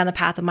going down the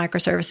path of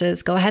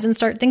microservices, go ahead and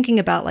start thinking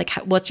about like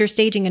what's your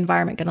staging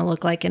environment going to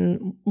look like,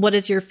 and what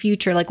is your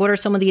future? Like, what are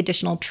some of the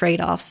additional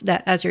trade-offs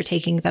that as you're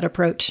taking that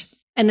approach?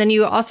 And then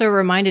you also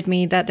reminded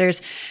me that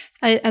there's,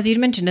 as you'd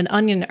mentioned an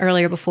onion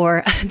earlier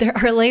before, there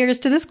are layers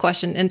to this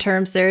question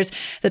there's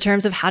the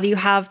terms of how do you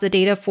have the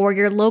data for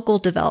your local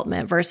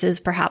development versus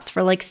perhaps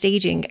for like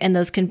staging. And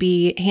those can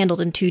be handled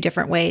in two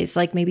different ways.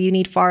 Like maybe you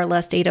need far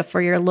less data for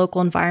your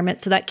local environment,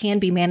 so that can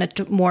be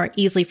managed more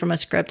easily from a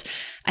script.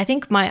 I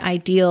think my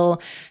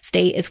ideal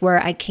state is where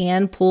I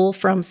can pull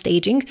from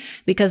staging,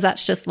 because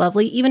that's just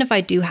lovely. Even if I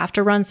do have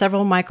to run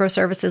several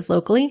microservices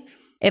locally,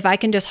 if I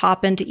can just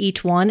hop into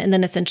each one and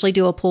then essentially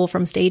do a pull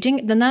from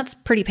staging, then that's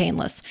pretty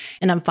painless.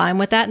 And I'm fine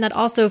with that. And that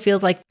also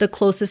feels like the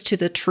closest to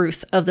the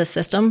truth of the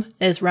system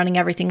is running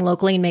everything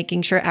locally and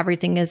making sure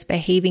everything is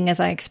behaving as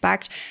I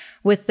expect.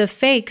 With the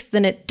fakes,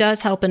 then it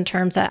does help in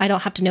terms that I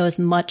don't have to know as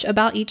much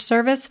about each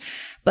service,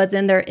 but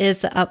then there is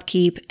the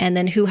upkeep, and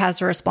then who has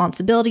the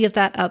responsibility of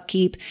that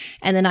upkeep.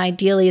 And then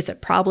ideally, is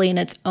it probably in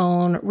its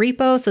own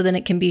repo, so then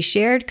it can be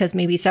shared, because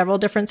maybe several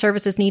different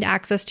services need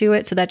access to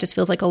it. So that just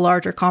feels like a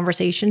larger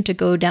conversation to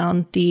go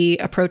down the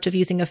approach of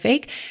using a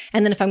fake.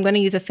 And then if I'm going to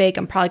use a fake,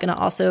 I'm probably going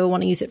to also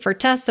want to use it for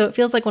tests. So it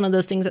feels like one of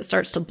those things that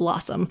starts to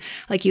blossom.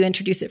 Like you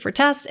introduce it for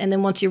test, and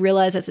then once you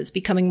realize as it's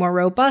becoming more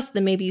robust,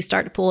 then maybe you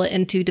start to pull it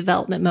into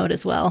development mode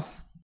as well.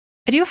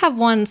 I do have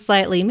one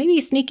slightly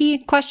maybe sneaky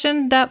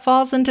question that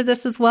falls into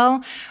this as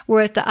well,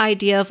 with the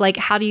idea of like,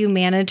 how do you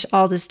manage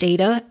all this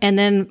data? And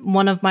then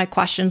one of my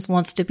questions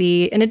wants to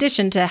be, in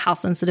addition to how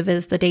sensitive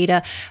is the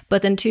data,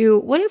 but then two,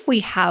 what if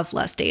we have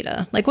less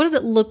data? Like, what does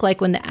it look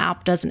like when the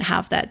app doesn't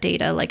have that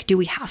data? Like, do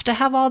we have to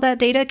have all that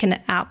data? Can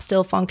the app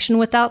still function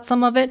without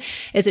some of it?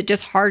 Is it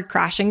just hard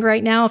crashing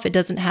right now if it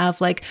doesn't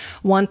have like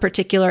one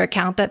particular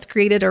account that's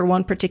created or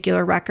one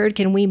particular record?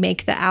 Can we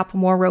make the app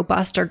more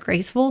robust or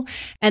graceful?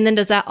 And then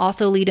does that also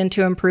lead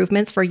into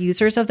improvements for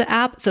users of the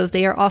app? So if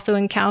they are also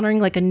encountering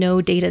like a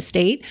no data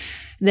state,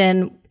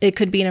 then it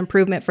could be an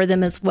improvement for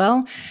them as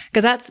well.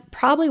 Because that's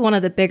probably one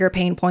of the bigger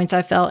pain points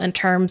I felt in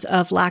terms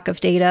of lack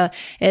of data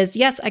is,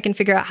 yes, I can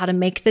figure out how to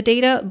make the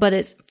data, but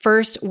it's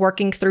first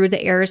working through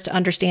the errors to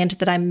understand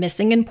that I'm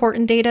missing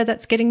important data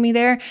that's getting me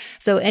there.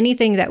 So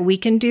anything that we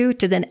can do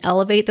to then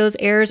elevate those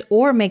errors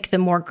or make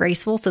them more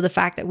graceful, so the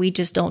fact that we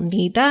just don't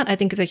need that, I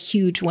think is a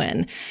huge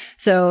win.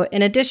 So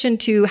in addition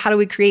to how do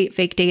we create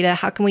fake data,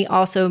 how can we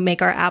also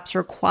make our apps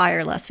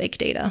require less fake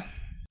data?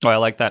 Oh, I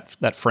like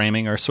that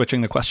framing, or switching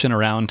the question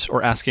around,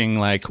 or asking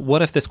like,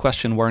 what if this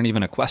question weren't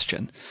even a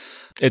question?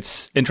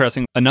 It's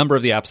interesting. A number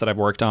of the apps that I've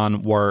worked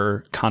on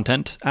were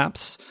content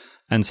apps.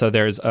 And so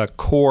there's a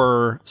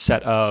core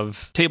set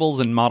of tables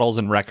and models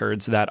and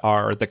records that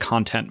are the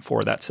content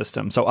for that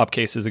system. So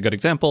Upcase is a good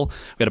example.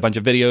 We had a bunch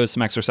of videos,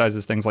 some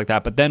exercises, things like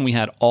that. But then we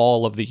had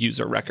all of the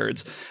user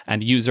records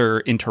and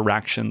user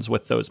interactions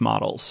with those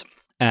models.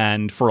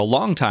 And for a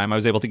long time, I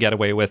was able to get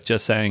away with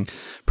just saying,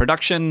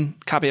 production,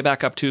 copy it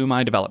back up to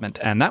my development.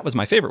 And that was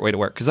my favorite way to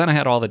work, because then I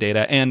had all the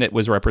data and it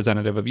was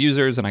representative of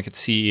users and I could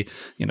see,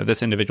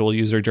 this individual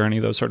user journey,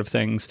 those sort of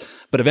things.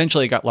 But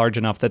eventually it got large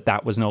enough that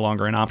that was no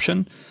longer an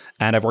option.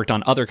 And I've worked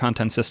on other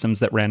content systems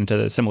that ran into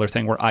the similar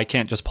thing where I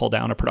can't just pull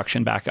down a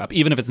production backup,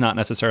 even if it's not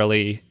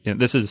necessarily,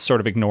 this is sort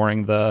of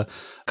ignoring the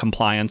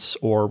compliance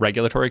or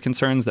regulatory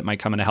concerns that might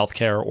come into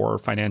healthcare or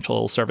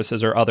financial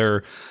services or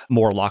other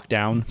more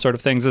lockdown sort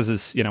of things. This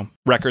is,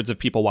 records of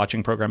people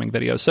watching programming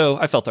videos. So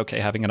I felt okay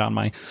having it on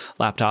my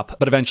laptop.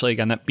 But eventually,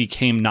 again, that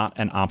became not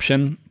an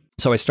option.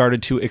 So I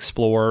started to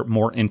explore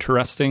more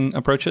interesting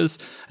approaches.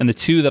 And the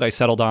two that I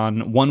settled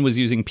on, one was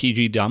using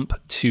pgdump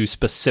to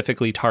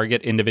specifically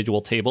target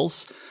individual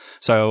tables.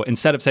 So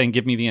instead of saying,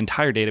 give me the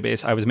entire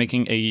database, I was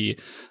making a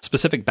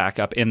specific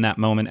backup in that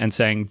moment and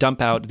saying,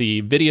 dump out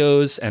the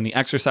videos and the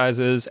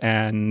exercises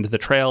and the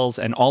trails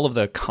and all of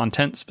the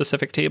content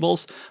specific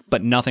tables,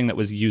 but nothing that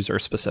was user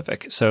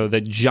specific. So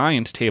the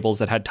giant tables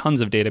that had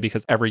tons of data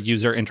because every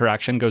user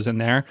interaction goes in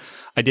there,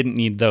 I didn't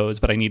need those,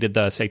 but I needed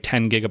the, say,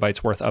 10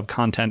 gigabytes worth of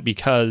content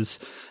because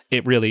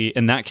it really,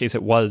 in that case,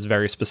 it was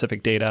very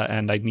specific data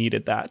and I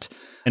needed that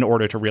in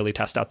order to really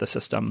test out the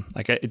system.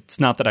 Like, it's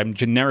not that I'm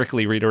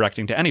generically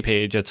redirecting to any page,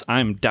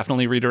 I'm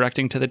definitely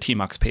redirecting to the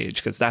TMUX page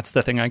because that's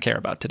the thing I care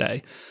about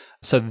today.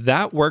 So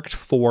that worked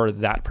for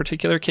that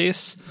particular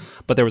case,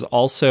 but there was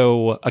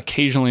also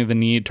occasionally the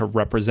need to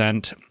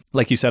represent,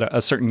 like you said,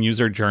 a certain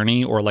user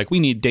journey, or like we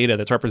need data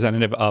that's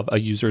representative of a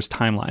user's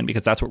timeline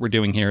because that's what we're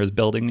doing here is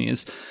building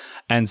these.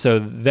 And so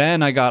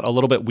then I got a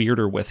little bit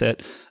weirder with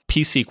it.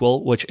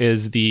 pSQL, which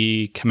is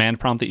the command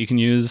prompt that you can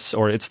use,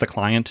 or it's the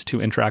client to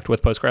interact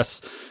with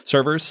Postgres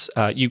servers.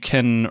 You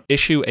can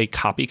issue a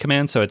copy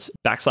command. So it's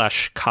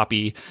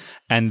 \copy,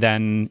 and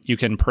then you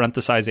can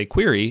parenthesize a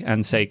query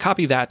and say,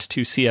 copy that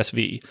to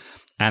CSV.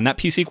 And that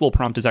pSQL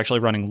prompt is actually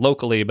running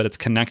locally, but it's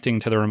connecting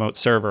to the remote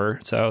server.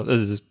 So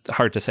this is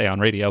hard to say on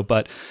radio,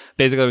 but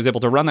basically I was able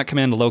to run that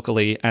command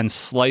locally and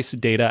slice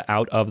data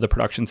out of the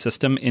production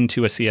system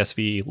into a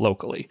CSV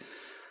locally.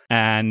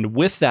 And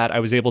with that, I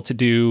was able to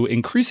do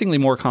increasingly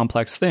more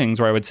complex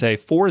things where I would say,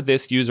 for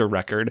this user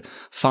record,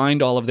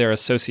 find all of their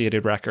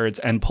associated records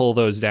and pull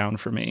those down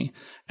for me.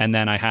 And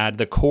then I had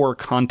the core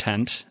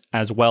content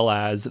as well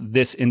as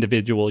this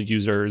individual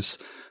user's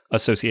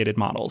associated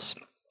models.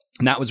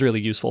 And that was really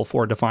useful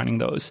for defining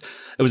those.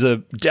 It was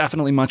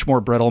definitely much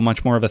more brittle,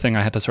 much more of a thing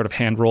I had to sort of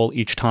hand roll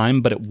each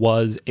time, but it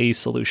was a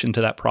solution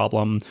to that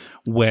problem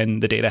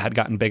when the data had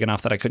gotten big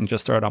enough that I couldn't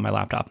just throw it on my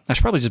laptop. I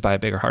should probably just buy a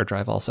bigger hard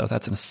drive also.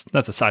 That's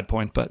a side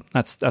point, but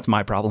that's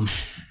my problem.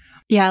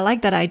 Yeah, I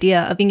like that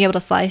idea of being able to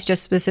slice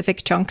just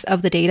specific chunks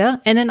of the data.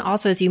 And then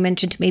also, as you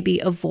mentioned, maybe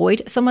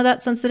avoid some of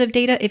that sensitive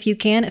data if you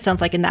can. It sounds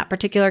like in that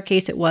particular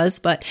case it was,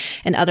 but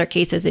in other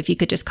cases, if you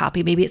could just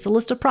copy, maybe it's a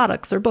list of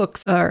products or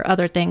books or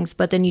other things,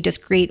 but then you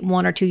just create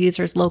one or two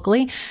users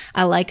locally.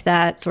 I like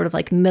that sort of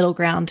like middle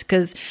ground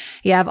because,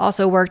 yeah, I've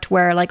also worked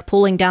where like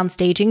pulling down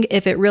staging,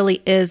 if it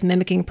really is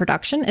mimicking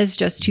production, is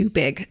just too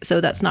big.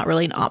 So that's not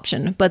really an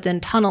option. But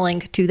then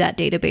tunneling to that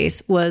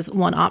database was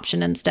one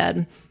option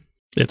instead.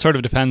 It sort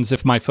of depends.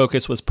 If my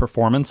focus was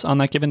performance on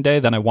that given day,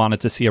 then I wanted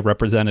to see a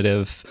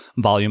representative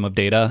volume of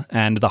data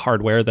and the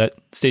hardware that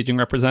staging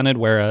represented.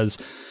 Whereas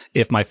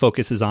if my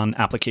focus is on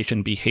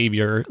application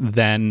behavior,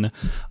 then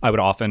I would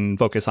often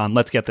focus on,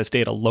 let's get this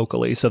data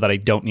locally so that I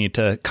don't need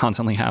to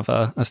constantly have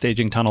a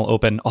staging tunnel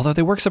open. Although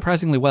they work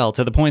surprisingly well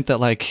to the point that,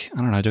 like,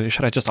 I don't know,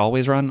 should I just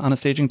always run on a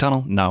staging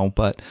tunnel? No,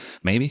 but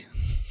maybe.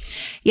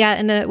 Yeah,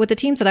 and with the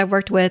teams that I've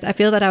worked with, I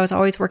feel that I was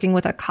always working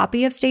with a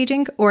copy of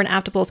staging, or in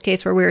Aptable's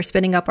case where we were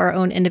spinning up our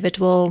own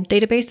individual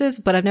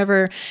databases, but I've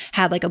never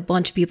had like a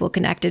bunch of people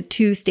connected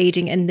to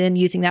staging and then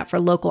using that for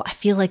local. I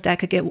feel like that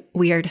could get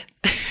weird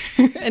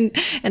and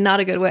not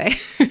a good way.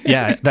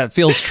 Yeah, that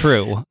feels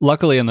true.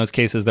 Luckily, in those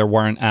cases, there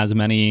weren't as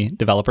many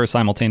developers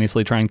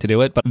simultaneously trying to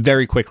do it, but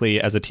very quickly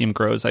as a team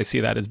grows, I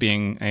see that as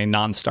being a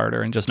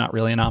non-starter and just not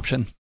really an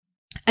option.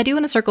 I do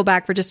want to circle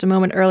back for just a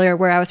moment earlier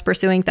where I was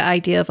pursuing the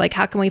idea of like,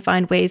 how can we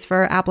find ways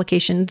for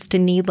applications to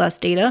need less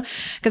data?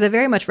 Because I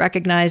very much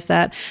recognize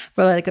that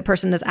for like the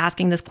person that's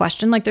asking this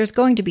question, like there's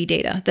going to be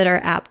data that our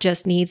app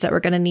just needs that we're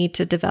going to need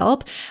to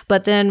develop.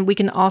 But then we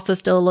can also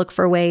still look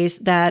for ways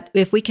that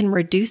if we can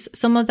reduce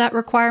some of that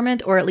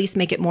requirement, or at least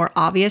make it more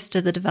obvious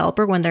to the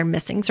developer when they're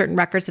missing certain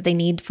records that they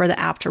need for the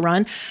app to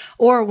run.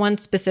 Or one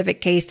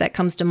specific case that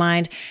comes to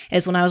mind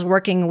is when I was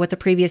working with the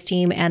previous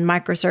team and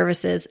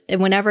microservices, and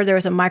whenever there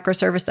was a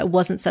microservice that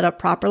wasn't set up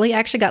properly, I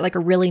actually got like a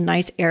really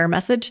nice error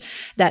message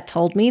that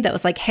told me that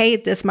was like, hey,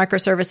 this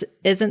microservice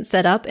isn't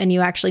set up and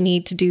you actually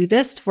need to do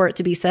this for it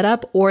to be set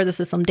up, or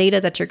this is some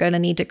data that you're going to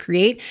need to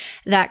create.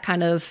 That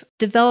kind of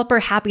developer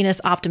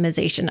happiness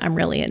optimization I'm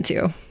really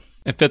into.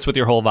 It fits with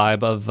your whole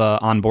vibe of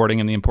onboarding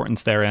and the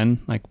importance therein.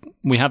 Like,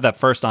 we have that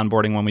first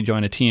onboarding when we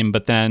join a team,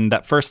 but then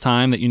that first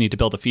time that you need to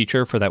build a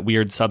feature for that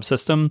weird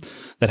subsystem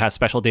that has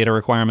special data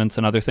requirements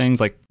and other things,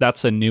 like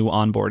that's a new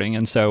onboarding.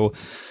 And so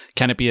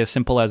can it be as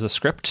simple as a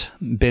script,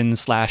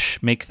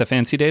 bin/make the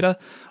fancy data?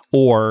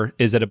 Or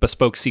is it a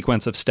bespoke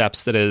sequence of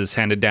steps that is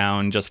handed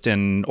down just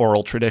in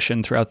oral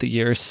tradition throughout the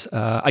years?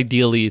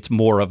 Ideally, it's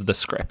more of the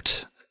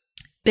script.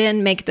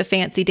 Bin, make the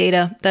fancy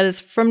data. That is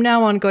from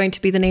now on going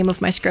to be the name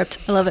of my script.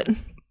 I love it.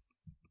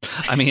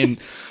 I mean,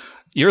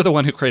 you're the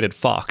one who created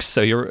Fox,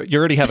 so you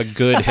already have a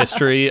good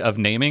history of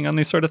naming on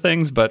these sort of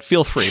things, but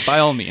feel free, by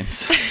all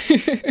means.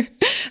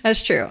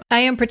 That's true.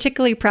 I am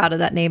particularly proud of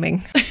that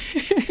naming.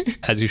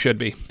 As you should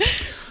be.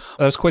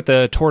 That was quite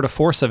the tour de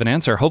force of an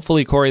answer.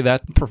 Hopefully, Corey,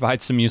 that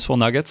provides some useful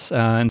nuggets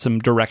and some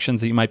directions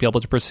that you might be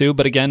able to pursue.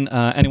 But again,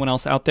 anyone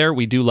else out there,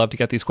 we do love to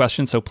get these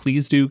questions, so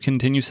please do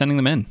continue sending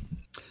them in.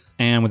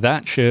 And with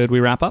that, should we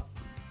wrap up?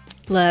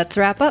 Let's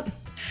wrap up.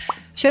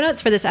 Show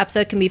notes for this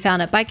episode can be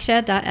found at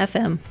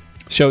bikeshed.fm.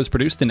 The show is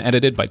produced and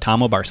edited by Tom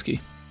Obarski.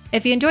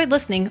 If you enjoyed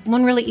listening,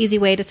 one really easy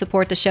way to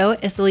support the show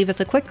is to leave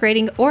us a quick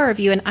rating or a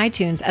review in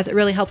iTunes, as it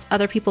really helps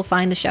other people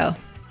find the show.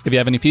 If you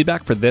have any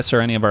feedback for this or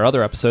any of our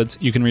other episodes,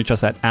 you can reach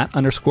us at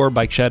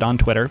 @_BikeShed on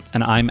Twitter,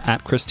 and I'm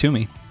at Chris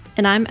Toomey.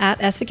 And I'm at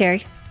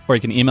SVicari. Or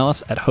you can email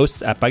us at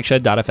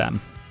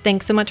hosts@bikeshed.fm.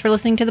 Thanks so much for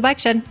listening to The Bike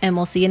Shed, and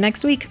we'll see you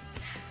next week.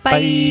 Bye.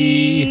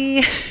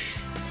 Bye.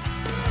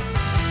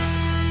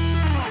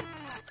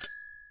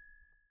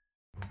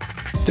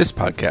 This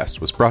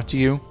podcast was brought to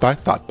you by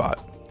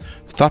Thoughtbot.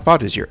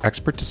 Thoughtbot is your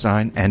expert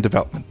design and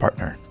development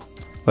partner.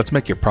 Let's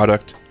make your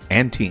product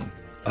and team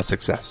a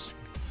success.